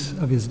news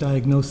of his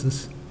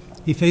diagnosis,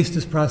 he faced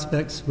his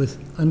prospects with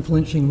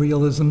unflinching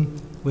realism,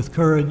 with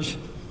courage,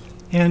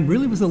 and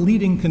really with a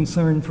leading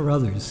concern for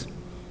others.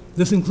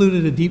 This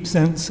included a deep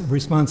sense of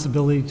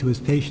responsibility to his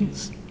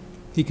patients.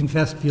 He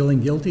confessed feeling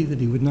guilty that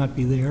he would not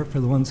be there for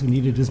the ones who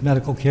needed his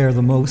medical care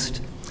the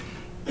most.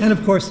 And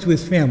of course to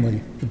his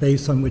family, the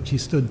base on which he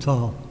stood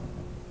tall.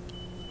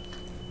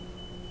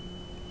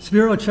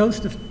 Spiro chose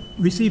to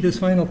receive his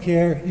final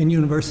care in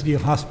University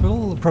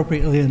Hospital,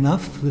 appropriately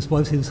enough. This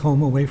was his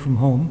home away from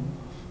home.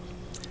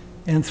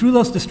 And through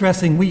those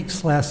distressing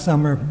weeks last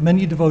summer,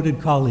 many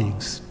devoted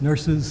colleagues,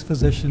 nurses,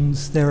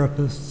 physicians,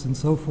 therapists, and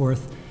so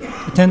forth,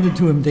 attended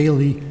to him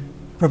daily,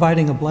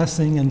 providing a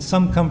blessing and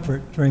some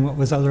comfort during what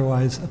was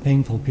otherwise a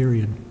painful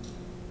period.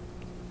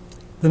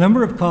 The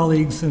number of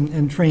colleagues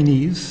and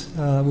trainees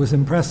was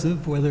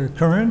impressive, whether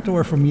current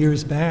or from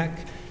years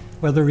back,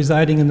 whether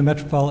residing in the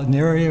metropolitan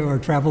area or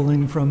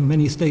traveling from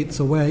many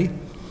states away.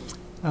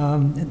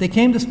 They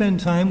came to spend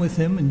time with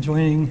him and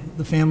joining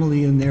the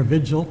family in their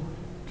vigil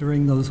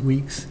during those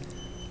weeks.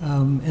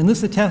 And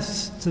this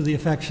attests to the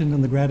affection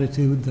and the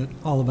gratitude that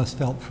all of us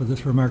felt for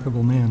this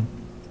remarkable man.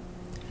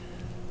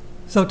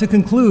 So to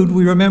conclude,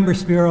 we remember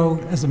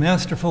Spiro as a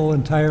masterful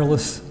and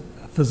tireless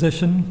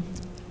physician,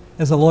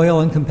 as a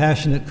loyal and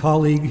compassionate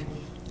colleague,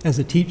 as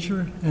a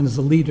teacher, and as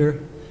a leader.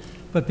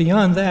 But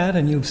beyond that,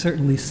 and you've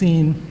certainly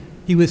seen,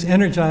 he was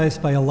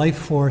energized by a life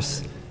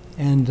force,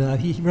 and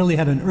he really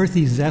had an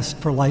earthy zest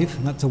for life,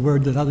 and that's a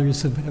word that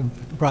others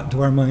have brought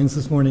to our minds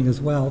this morning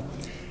as well.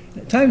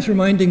 At times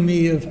reminding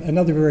me of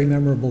another very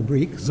memorable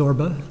Greek,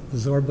 Zorba, the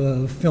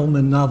Zorba of film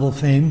and novel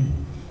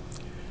fame.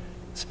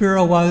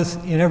 Spiro was,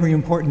 in every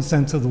important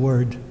sense of the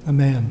word, a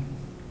man.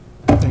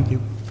 Thank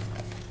you.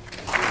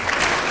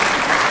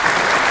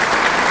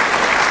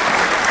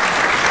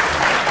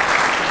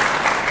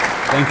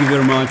 Thank you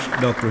very much,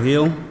 Dr.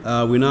 Hill.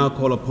 We now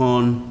call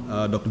upon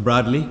Dr.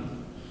 Bradley.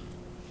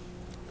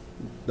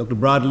 Dr.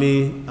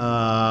 Bradley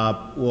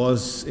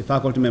was a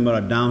faculty member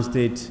at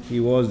Downstate. He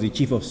was the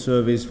Chief of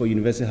Service for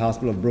University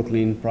Hospital of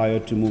Brooklyn prior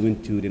to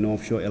moving to the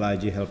North Shore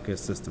LIG healthcare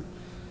system.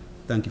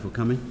 Thank you for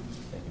coming.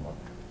 Thank you, Mark.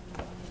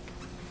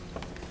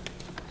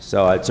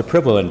 So it's a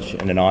privilege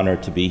and an honor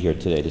to be here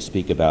today to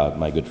speak about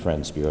my good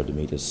friend Spiro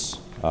Demetis.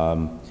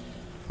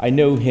 I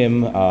knew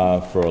him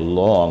for a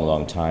long,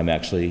 long time,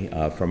 actually,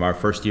 from our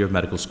first year of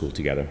medical school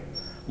together,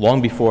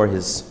 long before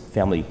his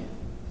family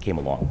came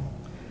along.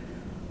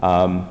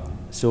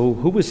 So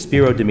who was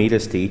Spiro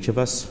Demetis to each of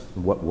us?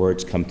 What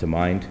words come to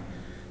mind?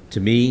 To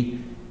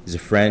me, he's a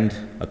friend,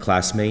 a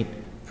classmate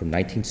from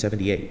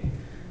 1978,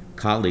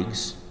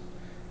 colleagues,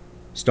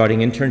 starting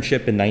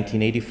internship in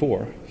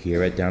 1984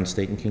 here at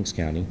Downstate in Kings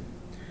County,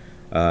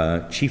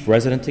 chief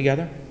resident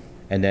together,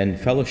 and then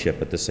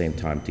fellowship at the same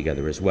time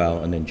together as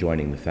well, and then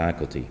joining the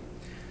faculty.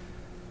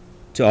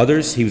 To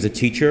others, he was a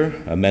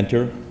teacher, a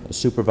mentor, a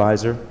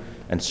supervisor,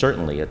 and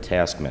certainly a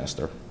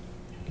taskmaster.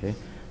 Okay?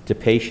 To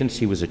patients,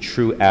 he was a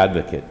true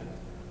advocate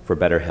for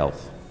better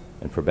health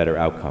and for better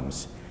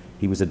outcomes.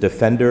 He was a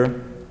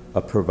defender,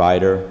 a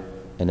provider,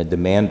 and a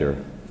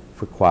demander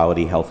for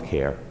quality health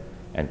care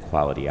and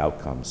quality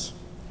outcomes.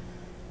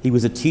 He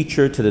was a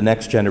teacher to the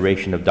next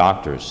generation of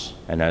doctors,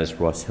 and as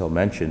Ross Hill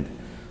mentioned,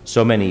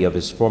 so many of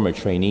his former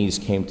trainees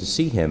came to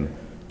see him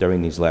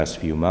during these last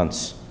few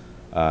months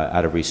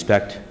out of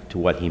respect to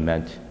what he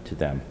meant to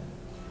them.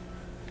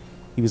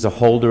 He was a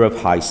holder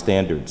of high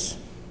standards.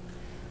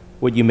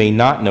 What you may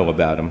not know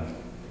about him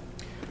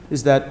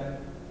is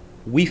that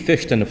we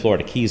fished in the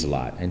Florida Keys a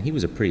lot, and he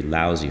was a pretty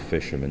lousy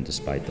fisherman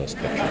despite those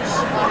pictures.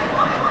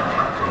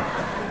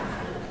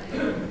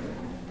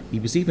 He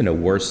was even a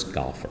worse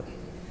golfer.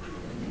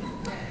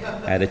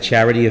 At a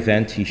charity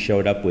event, he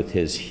showed up with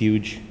his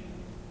huge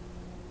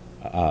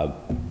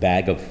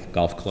bag of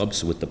golf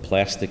clubs with the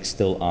plastic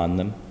still on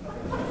them.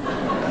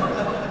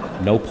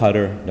 No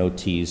putter, no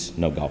tees,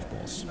 no golf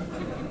balls.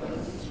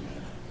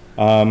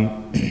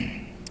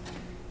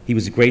 He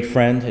was a great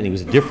friend, and he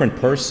was a different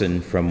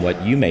person from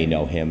what you may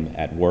know him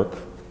at work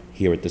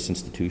here at this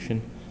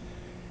institution.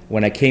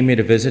 When I came here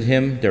to visit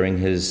him during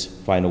his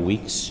final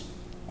weeks,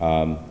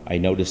 I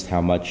noticed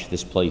how much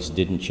this place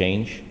didn't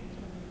change,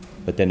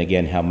 but then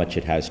again, how much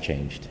it has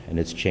changed, and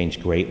it's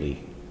changed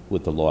greatly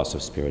with the loss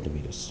of Spiro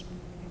Demetis.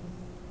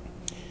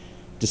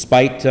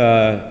 Despite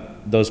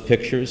those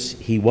pictures,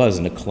 he was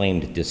an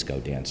acclaimed disco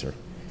dancer.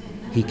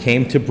 He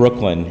came to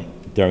Brooklyn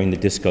during the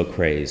disco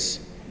craze,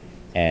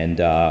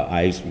 and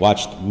I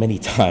watched many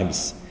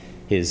times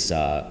his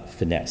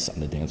finesse on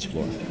the dance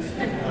floor.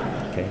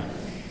 Okay?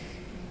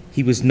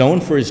 He was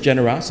known for his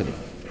generosity.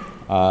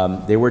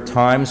 There were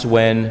times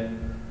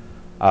when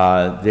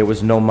there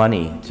was no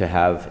money to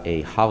have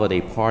a holiday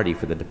party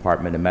for the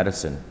Department of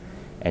Medicine,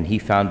 and he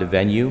found a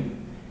venue,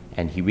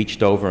 and he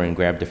reached over and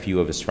grabbed a few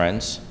of his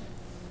friends,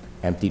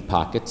 emptied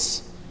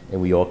pockets, and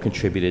we all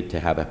contributed to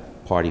have a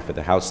party for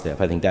the house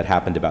staff. I think that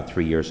happened about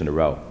 3 years in a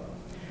row.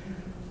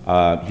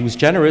 He was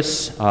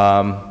generous,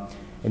 and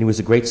he was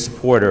a great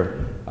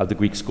supporter of the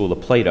Greek School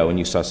of Plato, and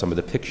you saw some of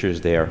the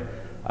pictures there.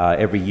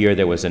 Every year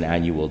there was an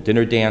annual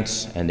dinner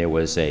dance, and there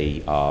was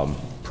a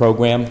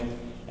program,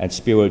 and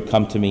Spiro would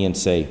come to me and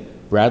say,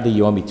 "Bradley,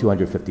 you owe me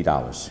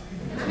 $250.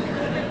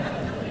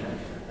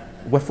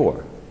 What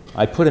for?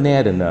 I put an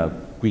ad in the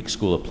Greek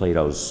School of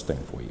Plato's thing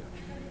for you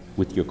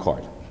with your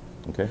card,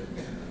 okay?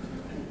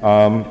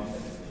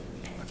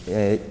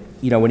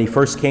 You know, when he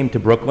first came to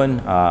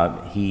Brooklyn,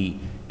 he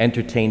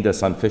entertained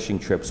us on fishing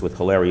trips with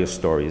hilarious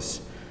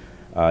stories.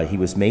 He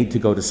was made to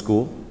go to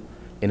school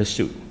in a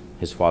suit.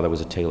 His father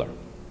was a tailor,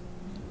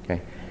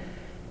 okay?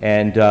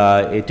 And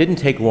it didn't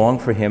take long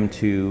for him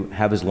to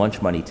have his lunch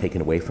money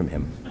taken away from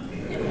him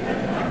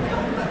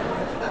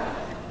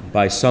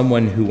by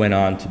someone who went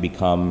on to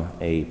become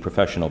a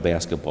professional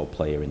basketball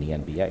player in the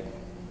NBA.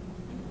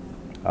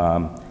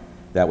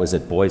 That was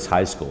at Boys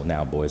High School,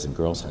 now Boys and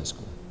Girls High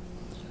School.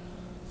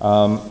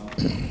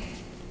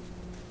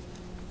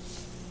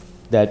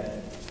 That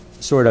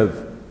sort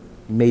of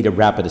made a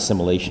rapid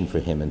assimilation for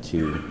him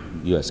into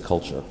U.S.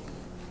 culture,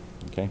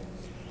 okay?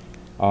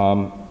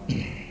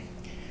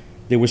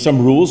 There were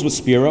some rules with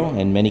Spiro,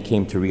 and many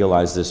came to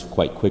realize this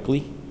quite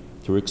quickly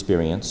through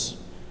experience.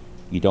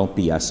 You don't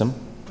BS him.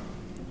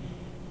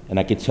 And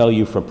I can tell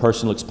you from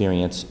personal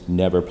experience,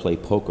 never play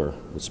poker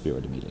with Spiro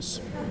Demetis,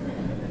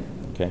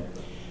 okay?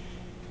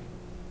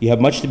 You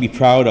have much to be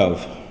proud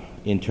of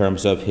in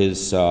terms of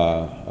his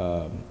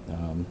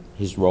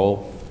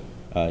role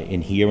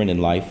in here and in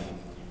life.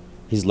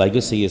 His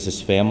legacy is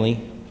his family,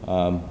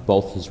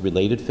 both his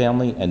related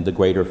family and the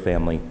greater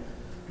family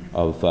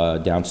of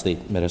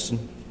Downstate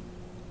medicine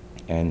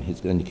and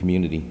the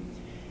community.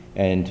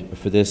 And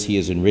for this, he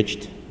has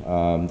enriched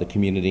the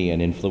community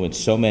and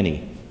influenced so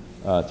many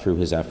through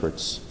his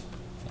efforts.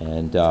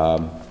 And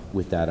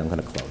with that, I'm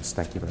going to close.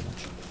 Thank you very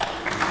much.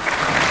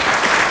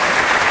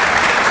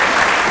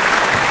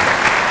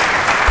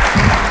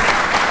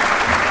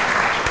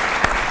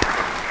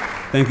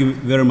 Thank you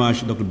very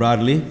much, Dr.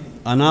 Bradley.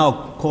 I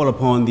now call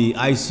upon the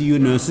ICU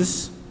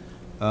nurses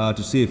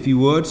to say a few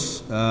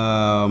words.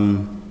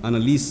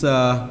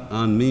 Annalisa,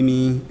 Aunt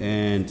Mimi,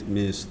 and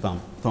Ms.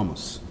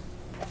 Thomas.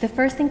 The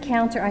first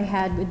encounter I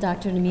had with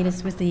Dr.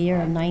 Demetis was the year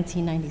of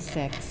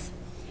 1996.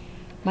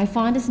 My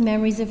fondest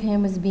memories of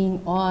him was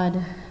being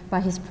awed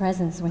by his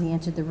presence when he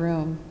entered the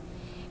room.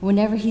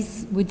 Whenever he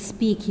would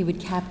speak, he would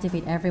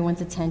captivate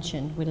everyone's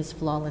attention with his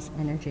flawless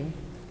energy.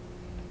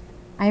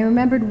 I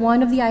remembered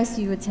one of the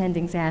ICU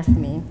attendings asked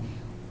me,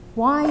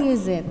 why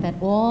is it that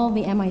all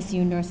the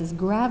MICU nurses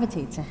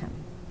gravitate to him?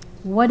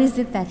 What is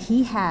it that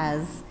he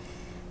has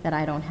that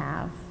I don't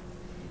have?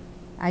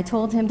 I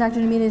told him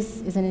Dr.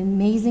 Demetis is an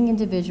amazing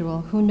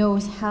individual who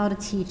knows how to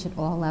teach at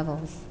all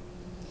levels.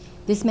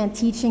 This meant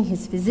teaching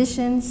his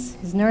physicians,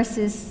 his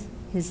nurses,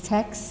 his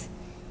techs,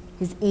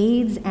 his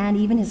aides, and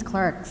even his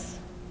clerks.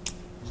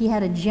 He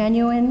had a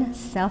genuine,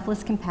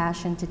 selfless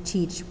compassion to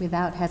teach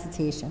without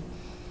hesitation,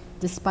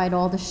 despite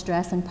all the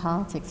stress and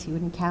politics he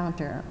would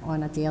encounter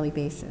on a daily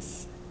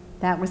basis.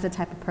 That was the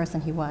type of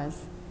person he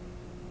was.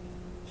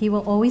 He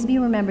will always be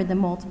remembered the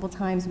multiple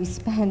times we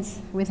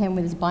spent with him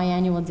with his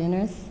biannual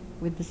dinners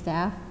with the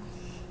staff,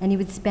 and he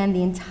would spend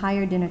the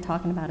entire dinner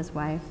talking about his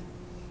wife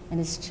and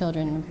his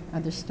children and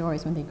other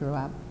stories when they grew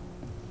up.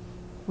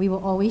 We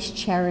will always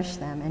cherish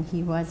them, and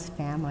he was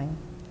family.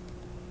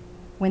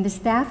 When the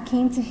staff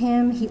came to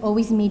him, he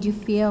always made you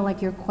feel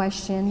like your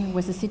question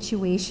was a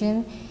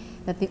situation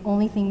that the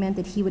only thing meant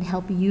that he would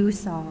help you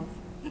solve.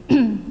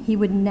 He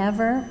would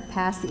never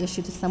pass the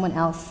issue to someone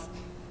else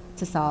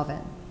to solve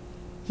it.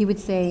 He would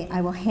say,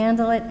 I will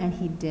handle it, and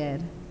he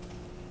did.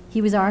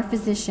 He was our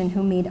physician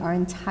who made our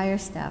entire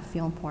staff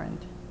feel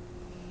important.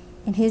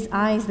 In his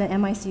eyes, the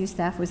MICU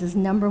staff was his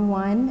number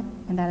one,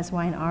 and that is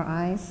why in our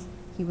eyes,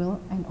 he will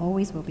and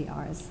always will be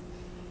ours.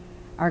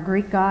 Our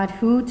great God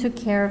who took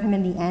care of him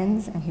in the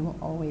end, and he will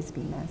always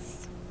be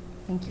missed.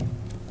 Thank you.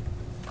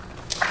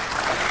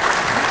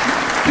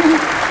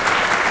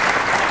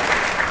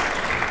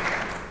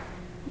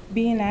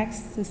 Being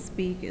asked to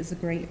speak is a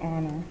great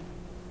honor.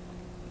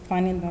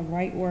 Finding the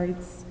right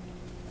words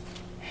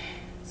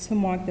to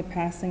mark the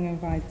passing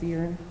of our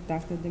dear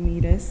Dr.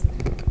 Demetis,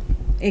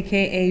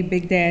 AKA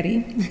Big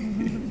Daddy,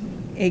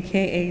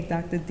 AKA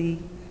Dr. D.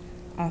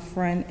 Our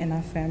friend and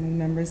our family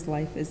member's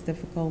life is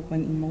difficult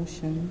when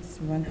emotions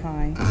run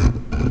high.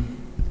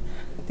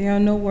 There are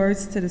no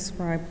words to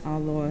describe our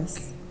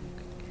loss.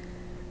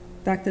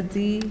 Dr.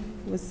 D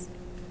was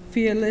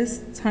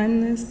fearless,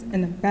 timeless,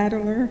 and a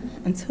battler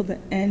until the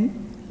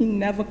end. He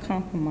never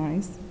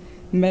compromised.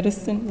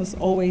 Medicine was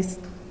always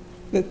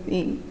the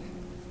theme.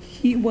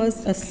 He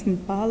was a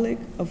symbolic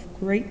of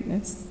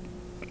greatness.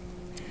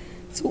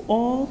 To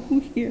all who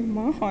hear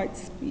my heart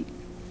speak,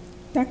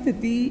 Dr.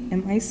 D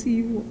and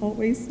ICU will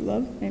always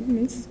love and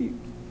miss you.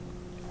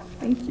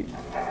 Thank you.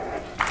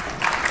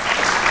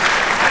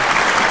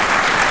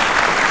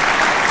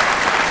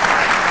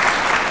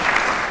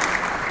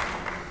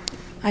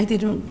 I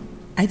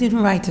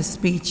didn't write a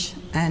speech,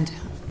 and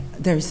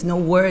there's no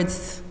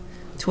words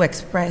to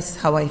express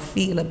how I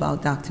feel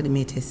about Dr.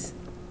 Demetis.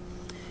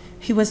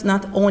 He was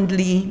not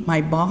only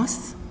my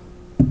boss,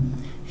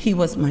 he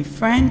was my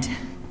friend,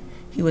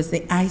 he was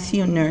the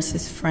ICU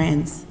nurses'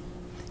 friends,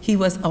 he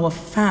was our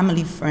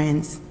family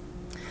friends.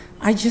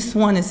 I just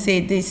want to say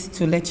this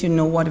to let you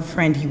know what a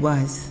friend he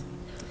was.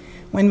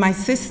 When my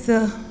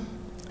sister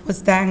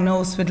was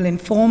diagnosed with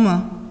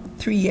lymphoma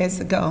 3 years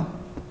ago.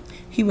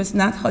 He was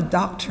not her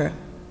doctor,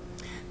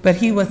 but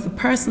he was the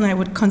person I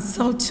would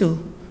consult to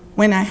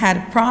when I had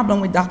a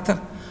problem with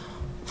Dr.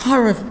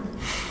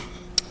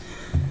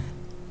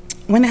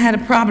 When I had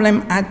a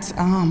problem at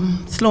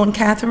Sloan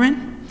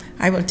Catherine,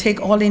 I will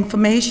take all the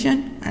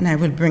information and I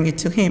will bring it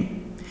to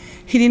him.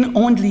 He didn't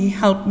only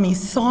help me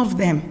solve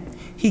them,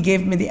 he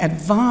gave me the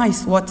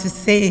advice, what to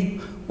say,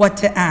 what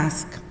to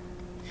ask.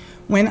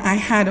 When I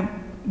had a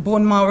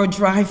bone marrow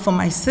drive for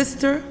my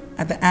sister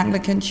at the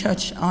Anglican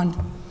Church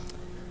on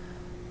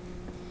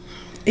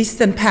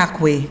Eastern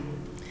Parkway,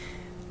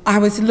 I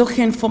was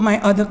looking for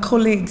my other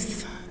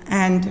colleagues,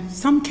 and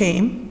some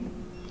came,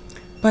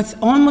 but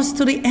almost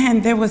to the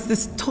end, there was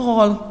this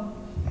tall,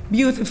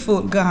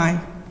 beautiful guy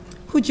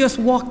who just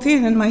walked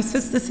in, and my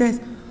sister says,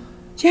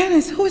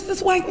 "Janice, who is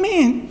this white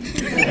man?"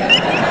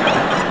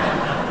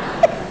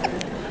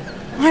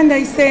 And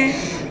I say,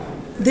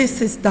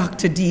 "This is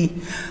Dr.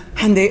 D."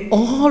 And they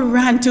all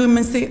ran to him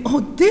and say, "Oh,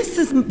 this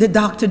is the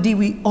Dr. D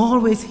we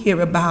always hear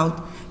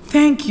about.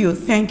 Thank you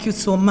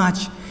so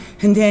much."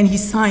 And then he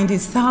signed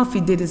himself,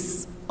 he did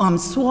his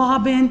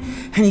swabbing,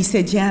 and he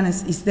said,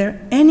 "Janice, is there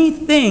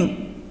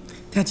anything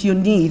that you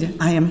need?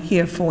 I am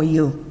here for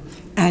you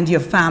and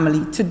your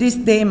family." To this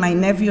day, my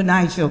nephew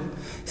Nigel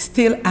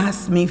still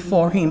asks me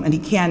for him, and he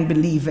can't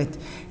believe it.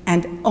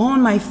 And all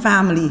my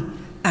family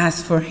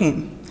asked for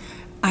him.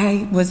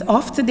 I was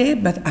off today,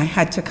 but I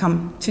had to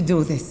come to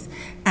do this.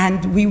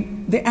 And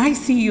the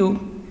ICU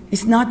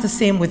is not the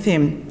same with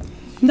him.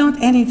 Not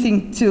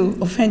anything to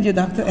offend you,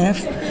 Dr.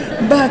 F,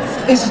 but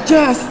it's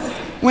just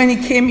when he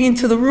came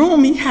into the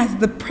room, he has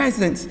the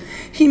presence.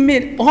 He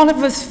made all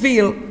of us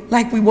feel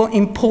like we were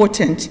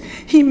important.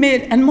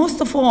 And most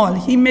of all,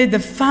 he made the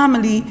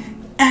family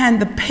and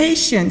the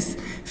patients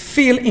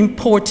feel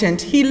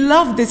important. He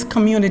loved this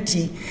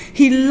community.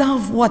 He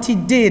loved what he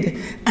did,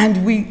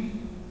 and we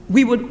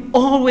would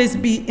always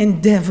be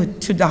endeavored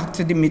to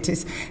Dr.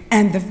 Demetis.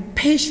 And the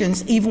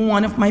patients, even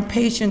one of my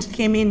patients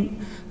came in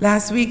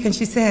last week and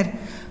she said,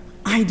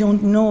 "I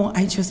don't know,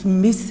 I just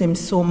miss him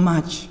so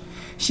much."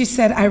 She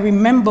said, "I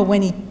remember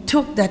when he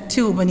took that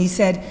tube and he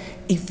said,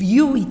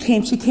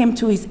 she came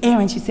to his ear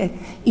and she said,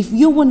 'If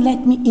you won't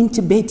let me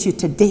intubate you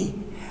today,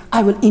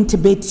 I will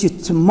intubate you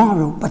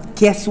tomorrow. But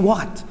guess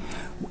what?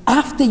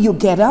 After you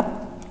get up,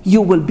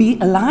 you will be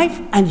alive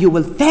and you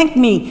will thank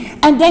me,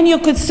 and then you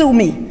could sue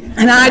me,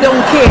 and I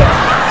don't care.'"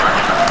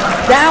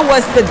 That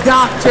was the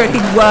doctor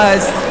he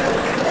was.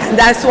 And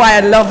that's why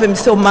I love him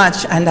so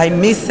much and I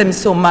miss him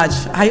so much.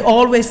 I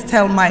always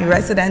tell my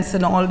residents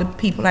and all the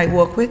people I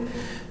work with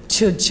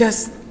to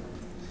just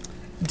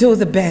do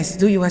the best,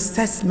 do your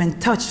assessment,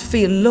 touch,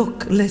 feel,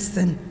 look,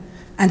 listen,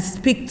 and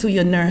speak to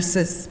your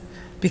nurses,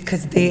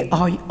 because they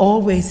are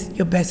always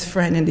your best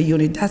friend in the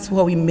unit. That's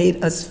how he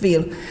made us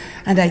feel.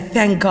 And I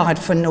thank God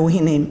for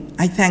knowing him.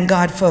 I thank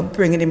God for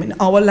bringing him in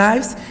our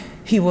lives.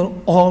 He will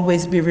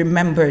always be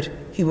remembered.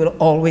 He will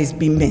always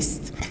be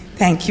missed.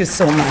 Thank you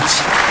so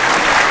much.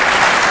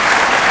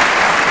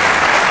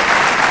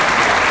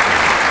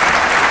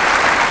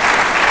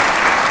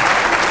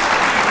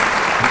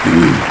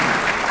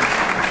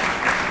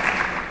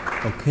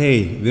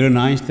 Okay, very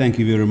nice. Thank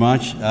you very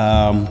much.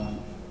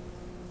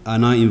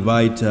 And I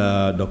invite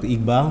Dr.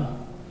 Iqbal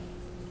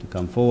to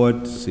come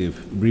forward, say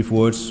brief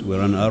words. We're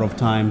running out of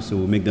time, so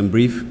we'll make them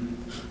brief.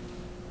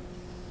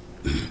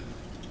 Good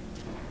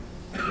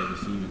to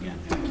see you again.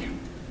 Thank you.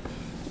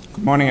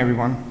 Good morning,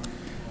 everyone.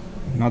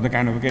 Not the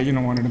kind of occasion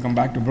I wanted to come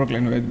back to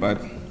Brooklyn with,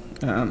 but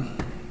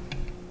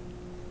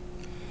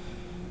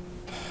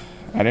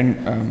I didn't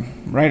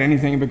write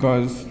anything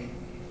because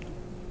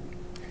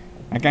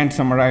I can't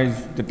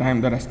summarize the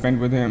time that I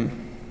spent with him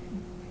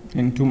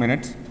in 2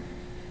 minutes.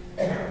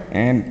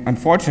 And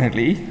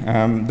unfortunately,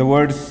 the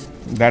words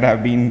that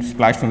have been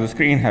splashed on the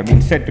screen have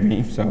been said to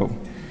me, so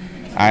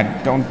I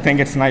don't think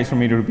it's nice for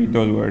me to repeat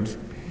those words.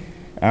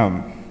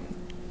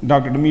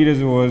 Dr.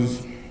 Demetis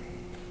was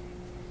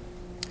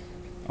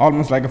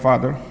almost like a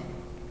father,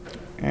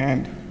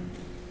 and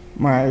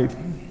my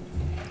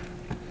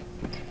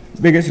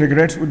biggest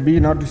regrets would be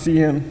not to see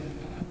him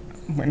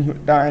when he was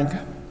dying.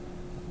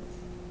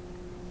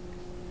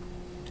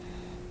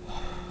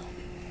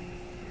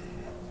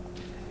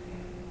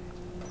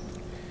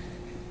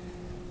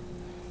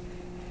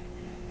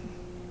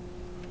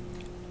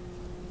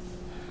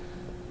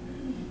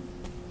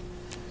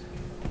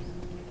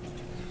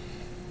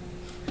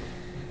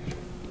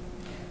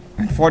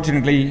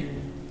 Unfortunately,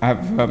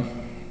 I've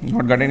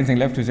not got anything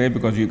left to say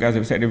because you guys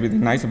have said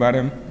everything nice about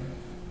him.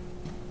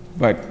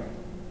 But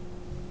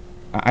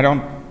I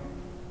don't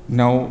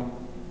know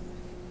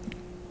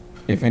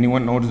if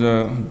anyone knows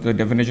the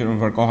definition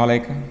of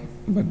alcoholic,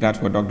 but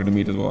that's what Dr.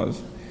 Demetis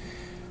was.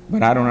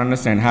 But I don't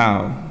understand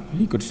how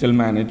he could still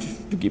manage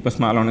to keep a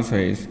smile on his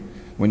face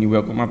when you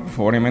woke him up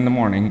before him in the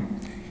morning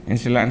and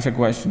still answer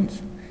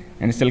questions,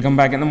 and still come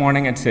back in the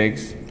morning at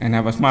 6 and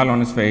have a smile on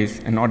his face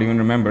and not even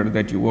remember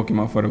that you woke him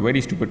up for a very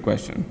stupid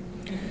question.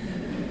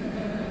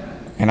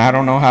 And I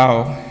don't know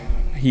how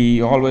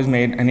he always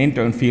made an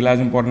intern feel as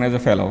important as a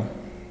fellow,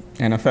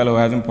 and a fellow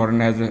as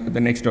important as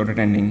the next door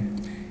attending,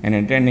 and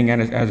an attending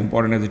as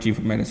important as the chief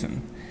of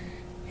medicine.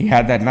 He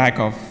had that knack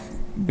of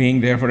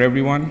being there for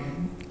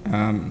everyone.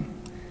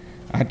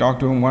 I talked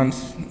to him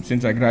once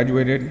since I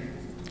graduated,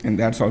 and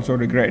that's also a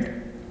regret.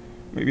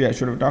 Maybe I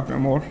should have talked to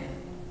him more.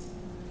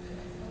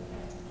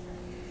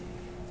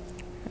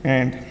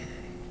 And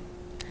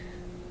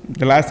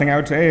the last thing I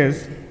would say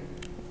is,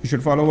 you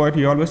should follow what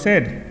he always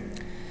said.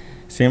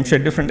 Same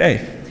shit, different day.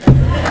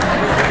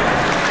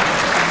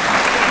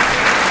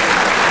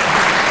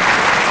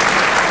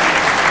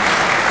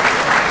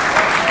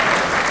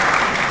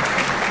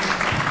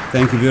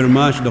 Thank you very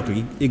much, Dr.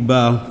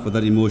 Iqbal, for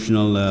that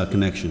emotional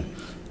connection.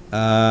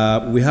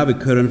 We have a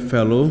current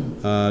fellow,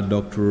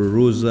 Dr.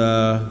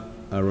 Rosa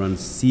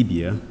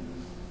Arancibia,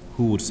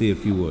 who would say a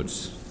few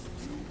words.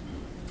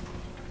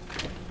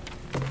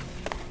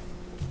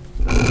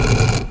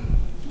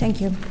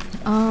 Thank you.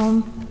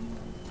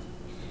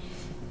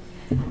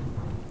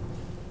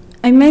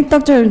 I met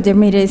Dr.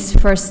 Demetis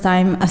first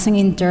time as an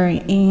intern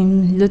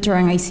in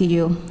Lutheran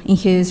ICU in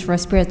his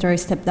respiratory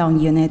step-down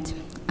unit.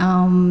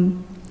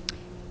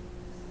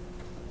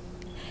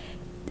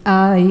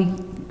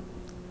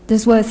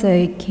 This was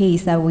a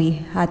case that we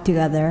had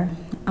together.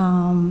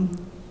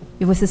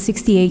 It was a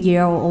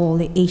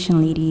 68-year-old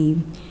Asian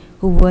lady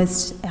who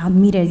was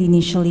admitted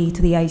initially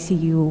to the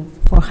ICU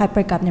for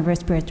hypercapnic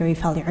respiratory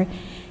failure,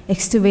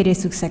 extubated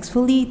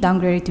successfully,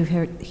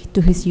 downgraded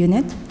to his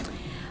unit.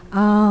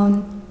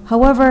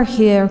 However,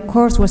 her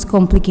course was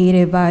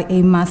complicated by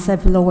a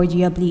massive lower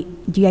GI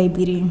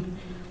bleeding.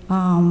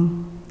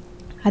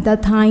 At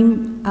that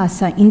time,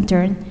 as an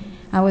intern,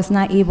 I was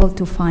not able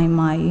to find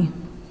my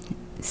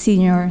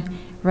senior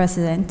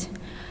resident.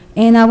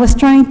 And I was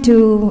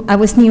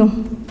new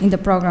in the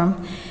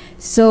program,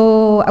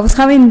 so I was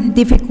having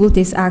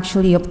difficulties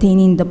actually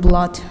obtaining the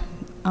blood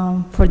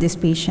for this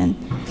patient.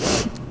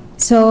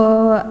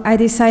 So I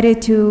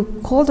decided to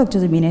call Dr.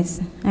 Demetis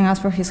and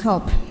ask for his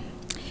help.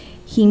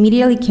 He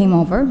immediately came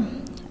over,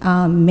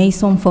 made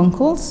some phone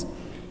calls,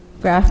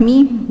 grabbed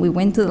me, we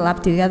went to the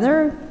lab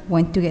together,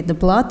 went to get the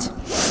blood.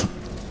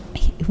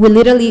 We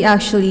literally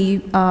actually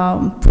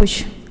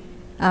pushed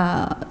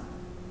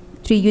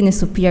 3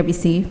 units of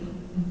PRBC,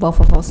 both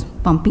of us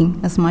pumping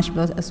as much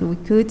blood as we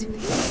could.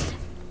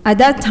 At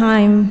that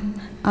time,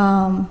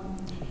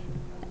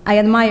 I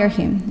admire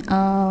him.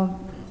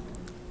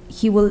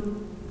 He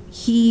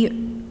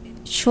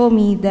showed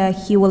me that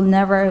he will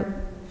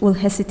never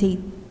hesitate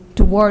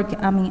to work,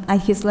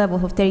 at his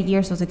level of 30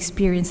 years of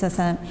experience as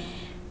an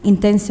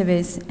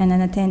intensivist and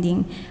an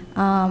attending,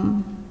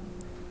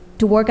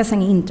 to work as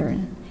an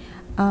intern.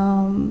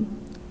 And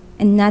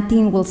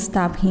nothing will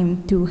stop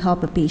him to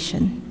help a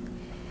patient.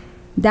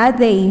 That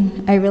day,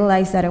 I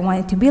realized that I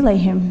wanted to be like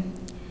him,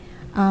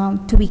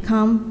 to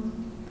become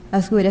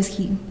as good as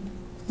he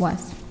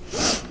was.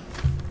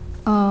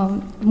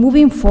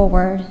 Moving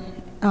forward,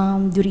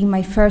 during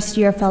my first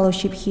year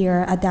fellowship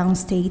here at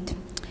Downstate,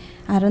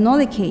 I had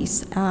another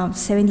case,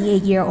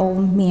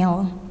 78-year-old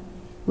male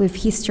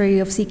with history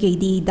of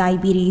CKD,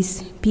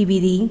 diabetes,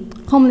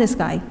 PVD, homeless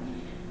guy.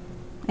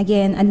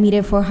 Again,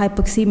 admitted for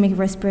hypoxemic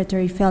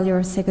respiratory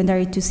failure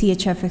secondary to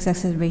CHF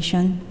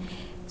exacerbation.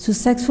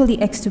 Successfully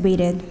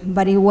extubated,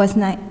 but I was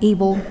not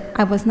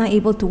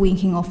able to wean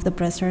him off the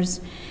pressors.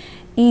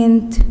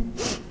 And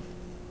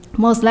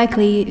most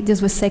likely,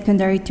 this was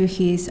secondary to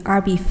his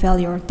RV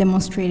failure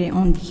demonstrated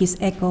on his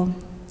echo.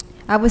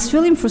 I was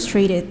feeling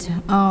frustrated.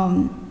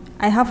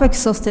 I have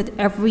exhausted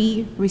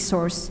every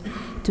resource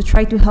to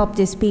try to help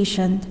this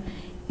patient.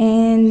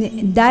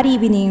 And that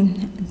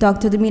evening,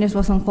 Dr. Demetis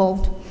was on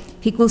call.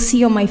 He could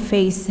see on my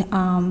face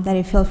that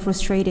I felt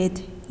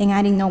frustrated and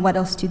I didn't know what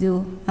else to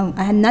do.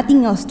 I had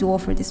nothing else to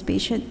offer this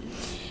patient.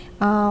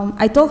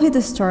 I told him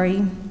the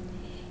story,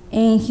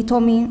 and he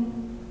told me,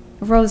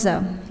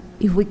 Rosa,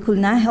 if we could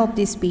not help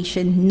this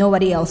patient,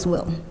 nobody else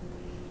will.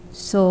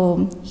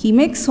 So he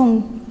made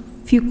some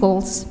few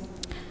calls.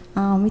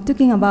 It took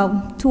him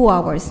about 2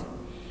 hours.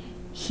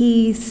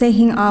 He set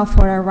him up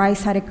for a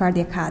right-sided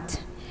cardiac cath.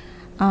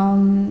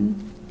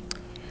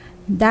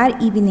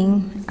 That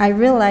evening, I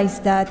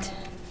realized that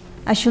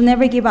I should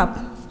never give up,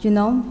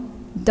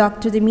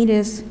 Dr.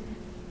 Demetis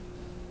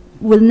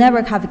will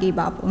never have given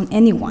up on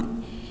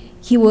anyone.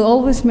 He will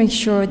always make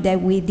sure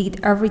that we did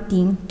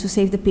everything to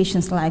save the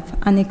patient's life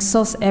and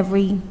exhaust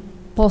every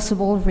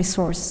possible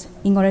resource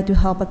in order to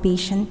help a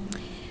patient.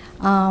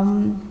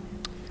 On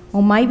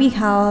my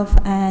behalf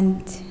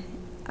and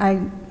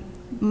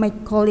my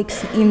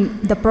colleagues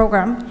in the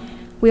program,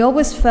 we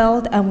always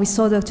felt and we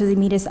saw Dr.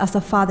 Demetis as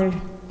a father.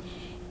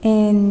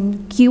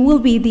 And he will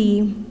be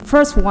the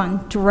first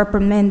one to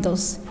reprimand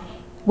us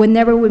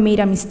whenever we made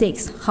a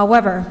mistakes.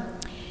 However,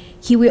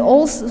 he will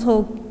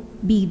also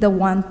be the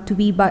one to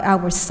be by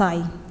our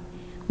side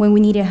when we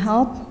needed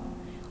help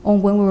or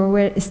when we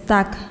were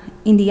stuck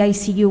in the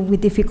ICU with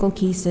difficult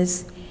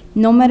cases.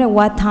 No matter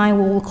what time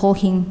we will call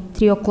him,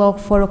 3 o'clock,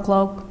 4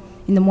 o'clock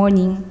in the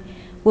morning,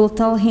 we'll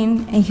tell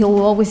him and he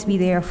will always be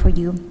there for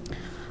you.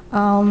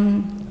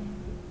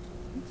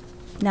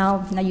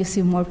 now you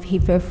see more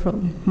paper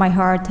from my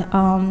heart.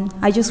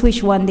 I just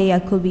wish one day I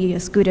could be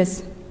as good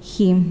as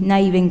him,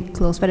 not even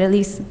close, but at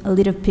least a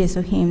little piece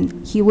of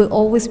him. He will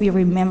always be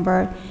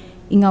remembered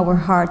in our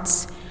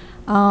hearts.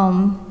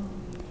 And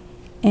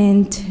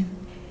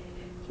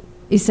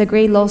it's a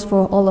great loss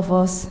for all of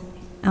us.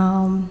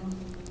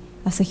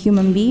 As a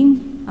human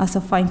being, as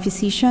a fine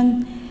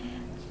physician,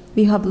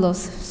 we have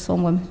lost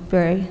someone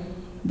very,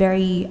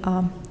 very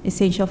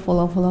essential for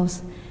all of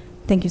us.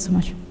 Thank you so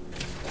much.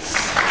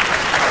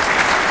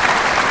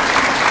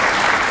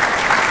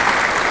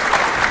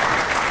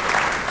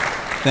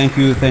 Thank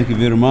you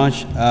very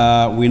much.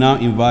 We now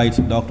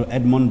invite Dr.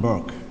 Edmund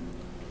Burke.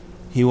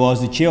 He was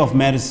the chair of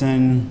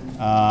medicine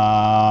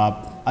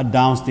at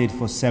Downstate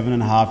for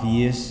 7.5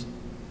 years.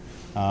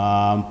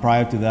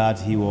 Prior to that,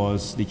 he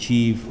was the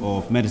chief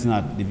of medicine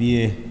at the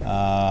VA,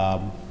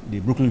 the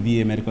Brooklyn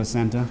VA Medical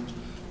Center.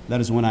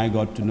 That is when I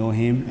got to know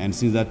him, and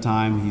since that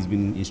time, he's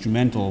been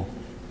instrumental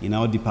in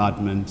our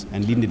department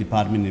and leading the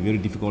department in a very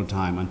difficult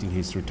time until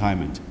his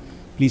retirement.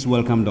 Please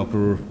welcome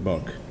Dr.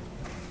 Burke.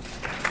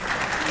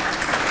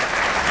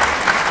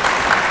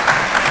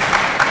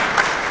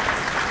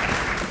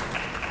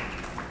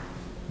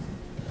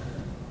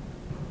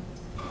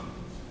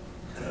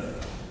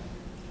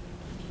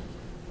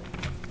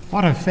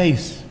 What a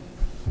face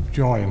of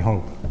joy and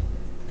hope.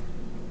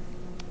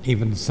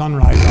 Even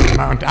sunrise on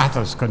Mount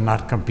Athos could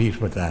not compete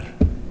with that.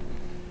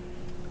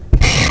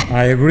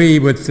 I agree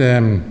with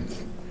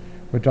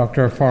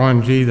Dr.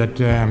 Forangi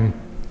that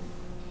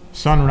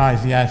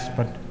sunrise, yes,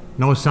 but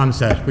no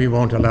sunset. We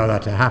won't allow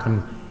that to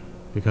happen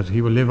because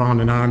he will live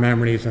on in our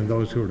memories and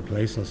those who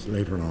replace us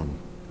later on.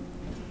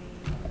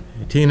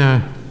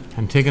 Tina,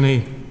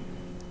 Antigone,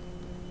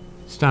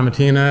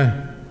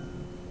 Stamatina,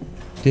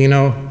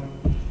 Dino,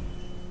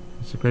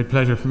 it's a great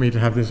pleasure for me to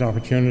have this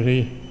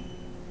opportunity.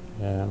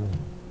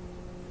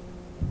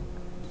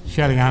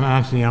 Shelley Ann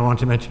Anthony, I want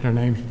to mention her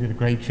name. She did a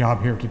great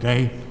job here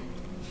today.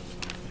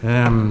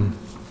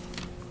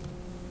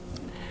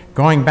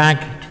 Going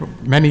back to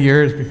many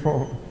years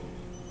before,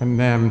 and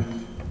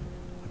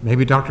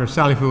maybe Dr.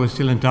 Salifu was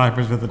still in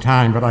diapers at the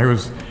time, but I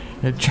was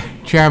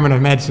chairman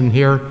of medicine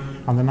here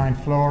on the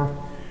 9th floor.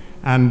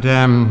 And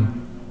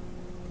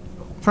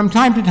from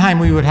time to time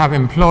we would have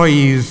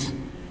employees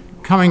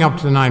coming up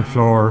to the 9th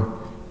floor,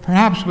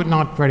 perhaps with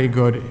not very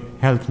good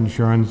health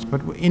insurance,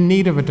 but in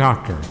need of a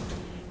doctor.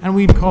 And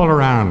we'd call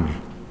around.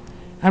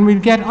 And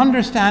we'd get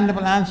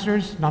understandable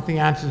answers, not the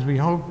answers we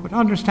hope, but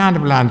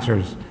understandable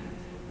answers.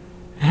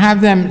 Have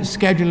them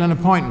schedule an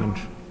appointment,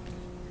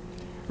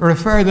 or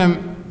refer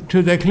them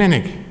to the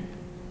clinic.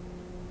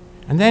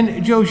 And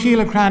then Joe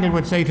Sheila Crandall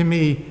would say to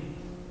me,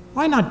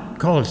 why not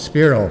call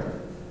Spiro?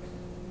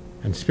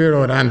 And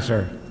Spiro would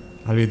answer,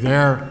 I'll be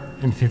there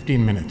in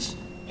 15 minutes.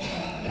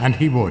 And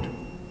he would.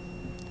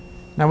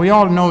 Now we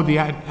all know the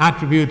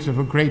attributes of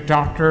a great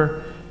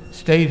doctor: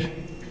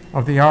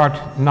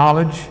 state-of-the-art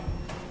knowledge,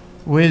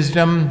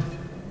 wisdom,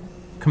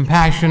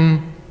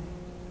 compassion,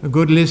 a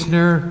good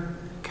listener,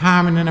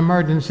 calm in an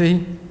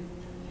emergency.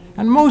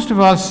 And most of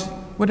us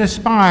would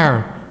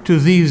aspire to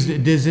these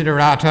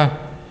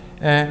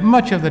desiderata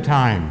much of the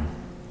time.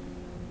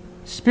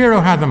 Spiro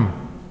had them.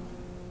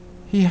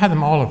 He had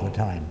them all of the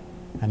time,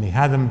 and he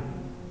had them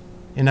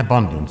in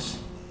abundance.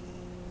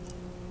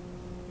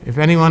 If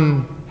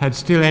anyone had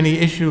still any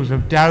issues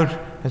of doubt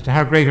as to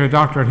how great a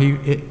doctor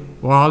he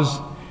was,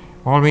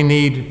 all we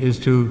need is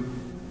to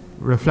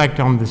reflect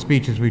on the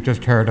speeches we've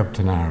just heard up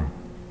to now.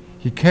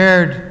 He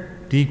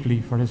cared deeply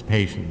for his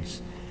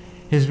patients.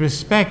 His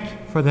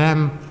respect for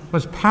them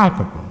was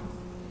palpable.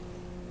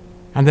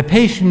 And the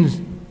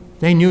patients,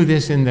 they knew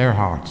this in their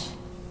hearts.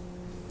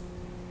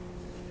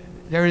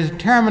 There is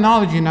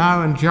terminology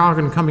now and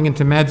jargon coming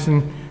into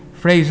medicine,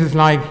 phrases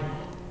like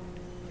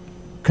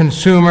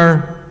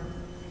consumer,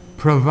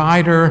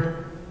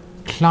 provider,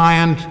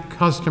 client,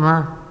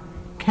 customer.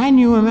 Can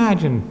you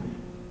imagine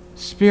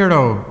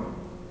Spiro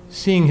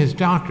seeing his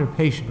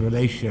doctor-patient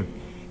relationship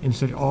in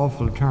such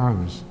awful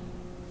terms?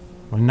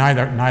 Well,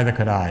 neither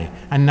could I,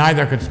 and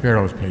neither could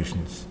Spiro's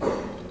patients.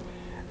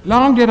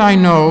 Long did I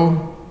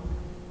know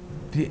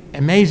the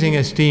amazing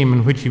esteem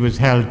in which he was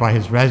held by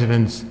his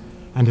residents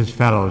and his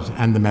fellows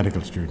and the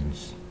medical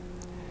students.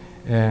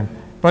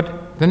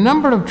 But the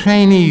number of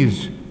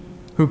trainees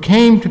who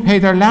came to pay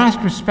their last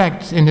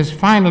respects in his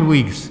final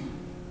weeks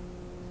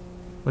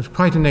was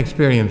quite an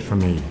experience for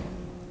me.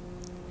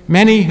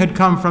 Many had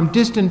come from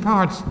distant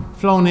parts,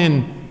 flown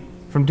in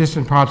from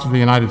distant parts of the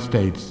United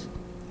States.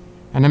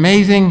 An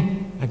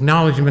amazing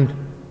acknowledgement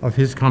of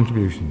his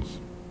contributions.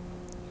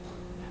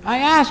 I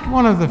asked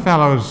one of the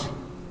fellows,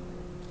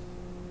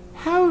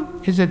 how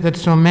is it that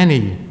so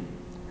many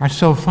are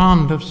so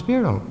fond of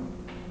Spiro?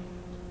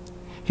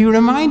 He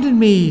reminded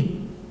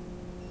me,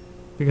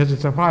 because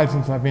it's a while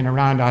since I've been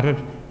around at it,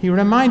 he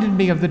reminded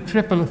me of the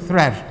triple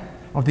threat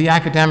of the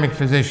academic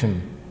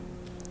physician.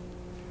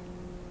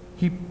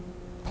 He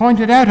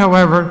pointed out,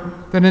 however,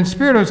 that in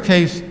Spiro's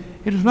case,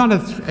 it was not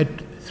a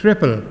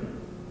triple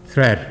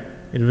threat,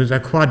 it was a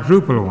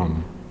quadruple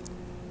one.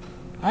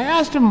 I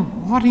asked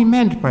him what he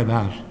meant by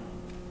that.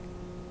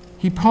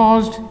 He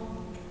paused,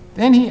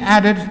 then he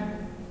added,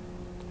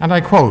 and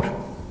I quote,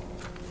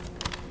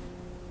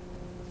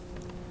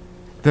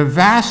 "The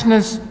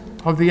vastness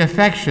of the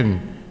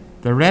affection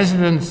the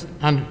residents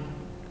and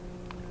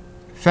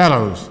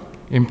fellows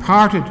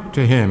imparted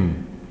to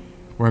him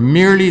were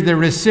merely the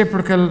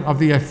reciprocal of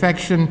the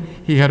affection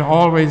he had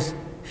always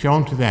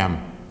shown to them."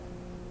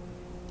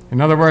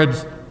 In other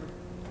words,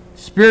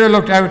 Spiro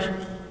looked out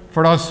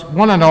for us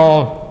one and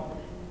all,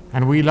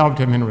 and we loved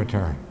him in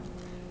return.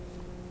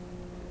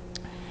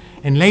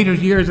 In later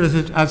years,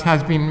 as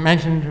has been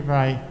mentioned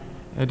by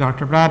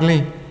Dr.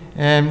 Bradley,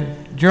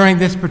 during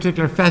this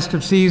particular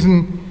festive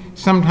season,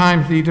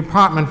 sometimes the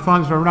department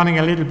funds were running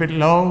a little bit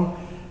low,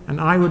 and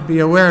I would be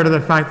aware of the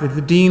fact that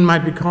the dean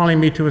might be calling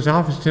me to his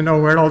office to know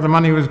where all the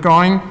money was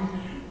going.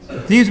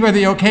 These were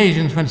the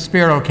occasions when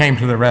Spiro came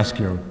to the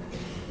rescue.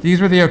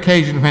 These were the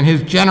occasions when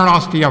his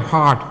generosity of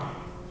heart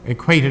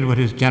equated with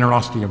his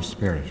generosity of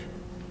spirit.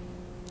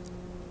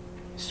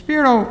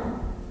 Spiro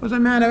was a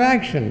man of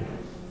action.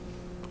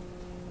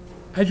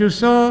 As you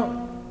saw,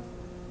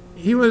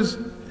 he was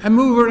a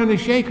mover and a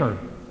shaker.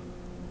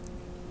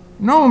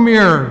 No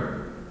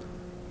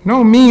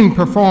mean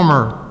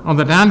performer on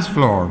the dance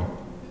floor.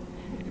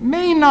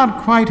 May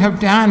not quite have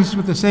danced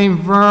with the same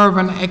verve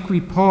and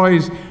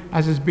equipoise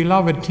as his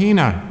beloved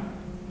Tina,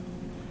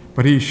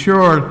 but he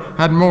sure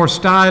had more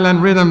style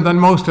and rhythm than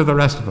most of the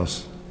rest of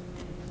us.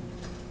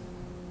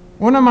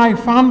 One of my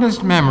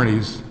fondest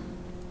memories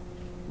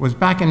was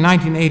back in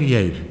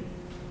 1988.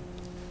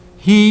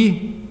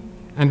 He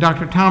and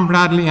Dr. Tom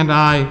Bradley and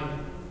I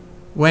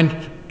went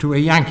to a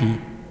Yankee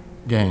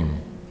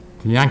game,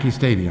 to Yankee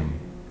Stadium.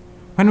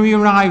 When we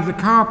arrived, the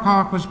car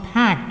park was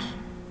packed.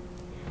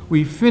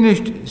 We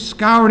finished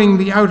scouring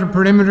the outer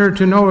perimeter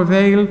to no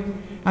avail,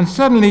 and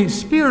suddenly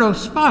Spiro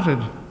spotted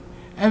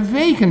a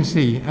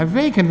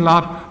vacant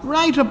lot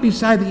right up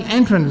beside the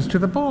entrance to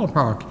the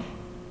ballpark.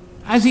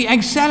 As he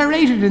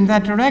accelerated in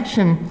that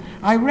direction,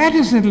 I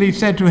reticently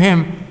said to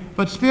him,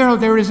 "But Spiro,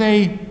 there is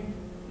a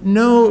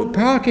no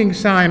parking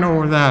sign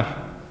over that."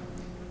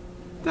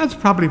 "That's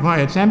probably why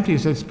it's empty,"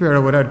 said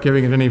Spiro without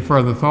giving it any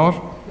further thought.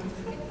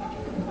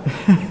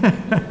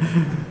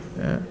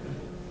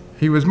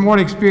 He was more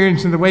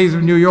experienced in the ways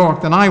of New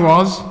York than I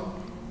was.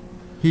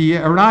 He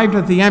arrived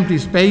at the empty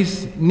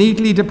space,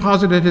 neatly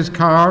deposited his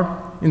car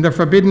in the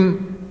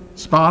forbidden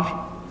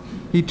spot.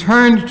 He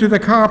turned to the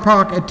car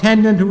park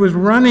attendant who was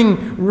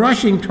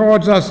rushing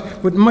towards us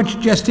with much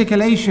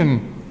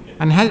gesticulation.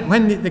 And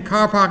when the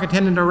car park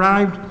attendant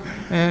arrived,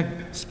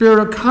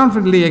 Spiro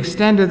confidently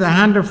extended the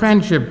hand of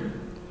friendship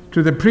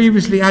to the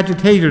previously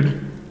agitated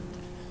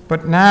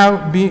but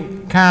now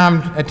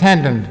calmed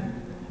attendant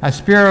as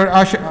Spiro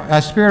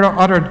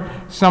uttered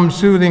some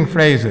soothing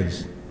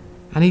phrases.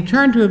 And he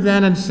turned to him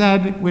then and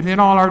said, within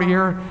all our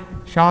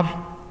earshot,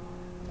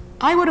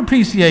 "I would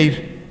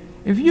appreciate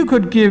if you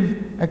could keep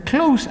a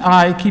close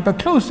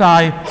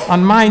eye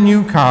on my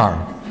new car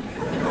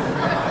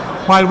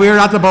while we're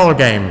at the ball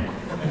game."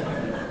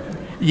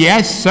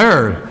 "Yes,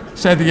 sir,"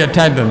 said the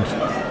attendant.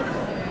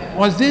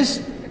 Was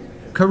this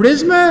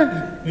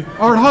charisma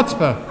or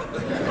chutzpah?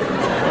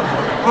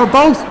 Or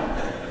both?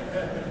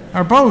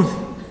 Or both?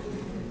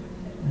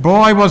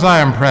 Boy, was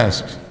I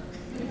impressed.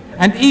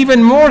 And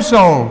even more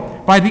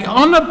so by the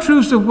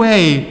unobtrusive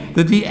way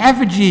that the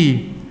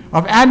effigy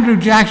of Andrew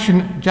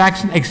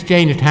Jackson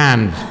exchanged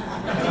hands.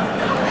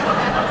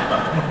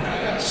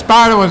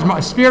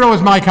 Spiro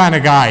was my kind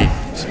of guy.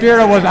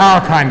 Spiro was our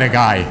kind of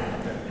guy.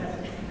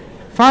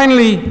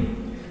 Finally,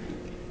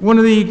 one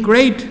of the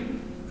great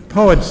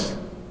poets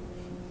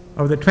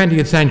of the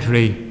 20th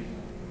century,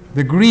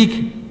 the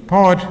Greek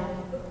poet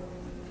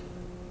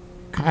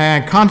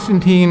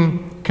Constantine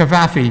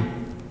Cavafy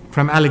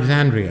from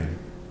Alexandria,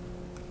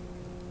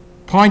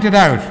 pointed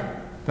out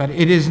that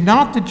it is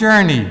not the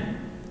journey,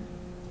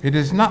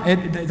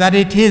 that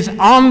it is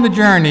on the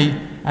journey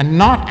and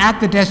not at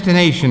the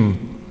destination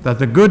that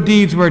the good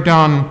deeds were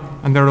done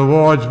and the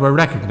rewards were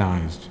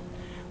recognized.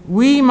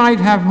 We might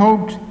have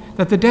hoped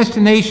that the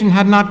destination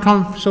had not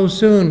come so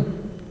soon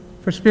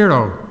for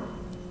Spiro.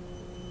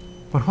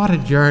 But what a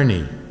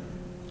journey,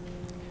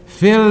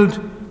 filled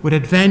with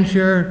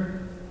adventure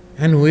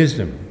and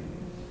wisdom,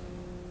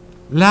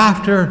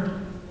 laughter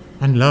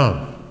and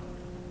love,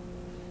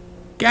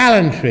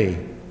 gallantry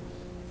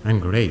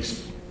and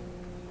grace.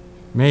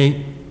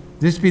 May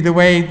this be the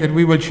way that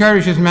we will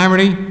cherish his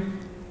memory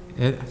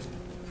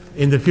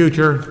in the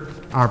future,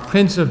 our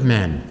Prince of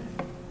Men.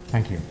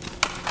 Thank you.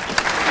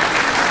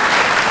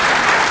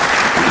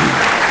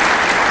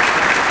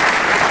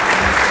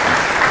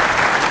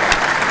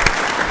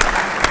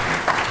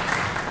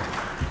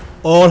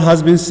 All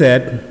has been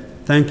said.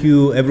 Thank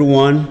you,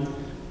 everyone.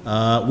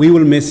 We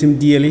will miss him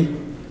dearly,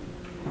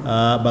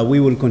 but we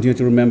will continue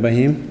to remember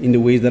him in the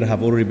ways that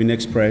have already been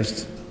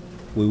expressed.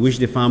 We wish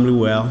the family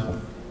well,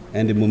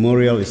 and the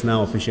memorial is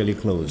now officially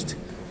closed.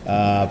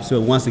 So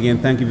once again,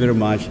 thank you very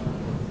much,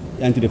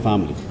 and to the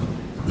family.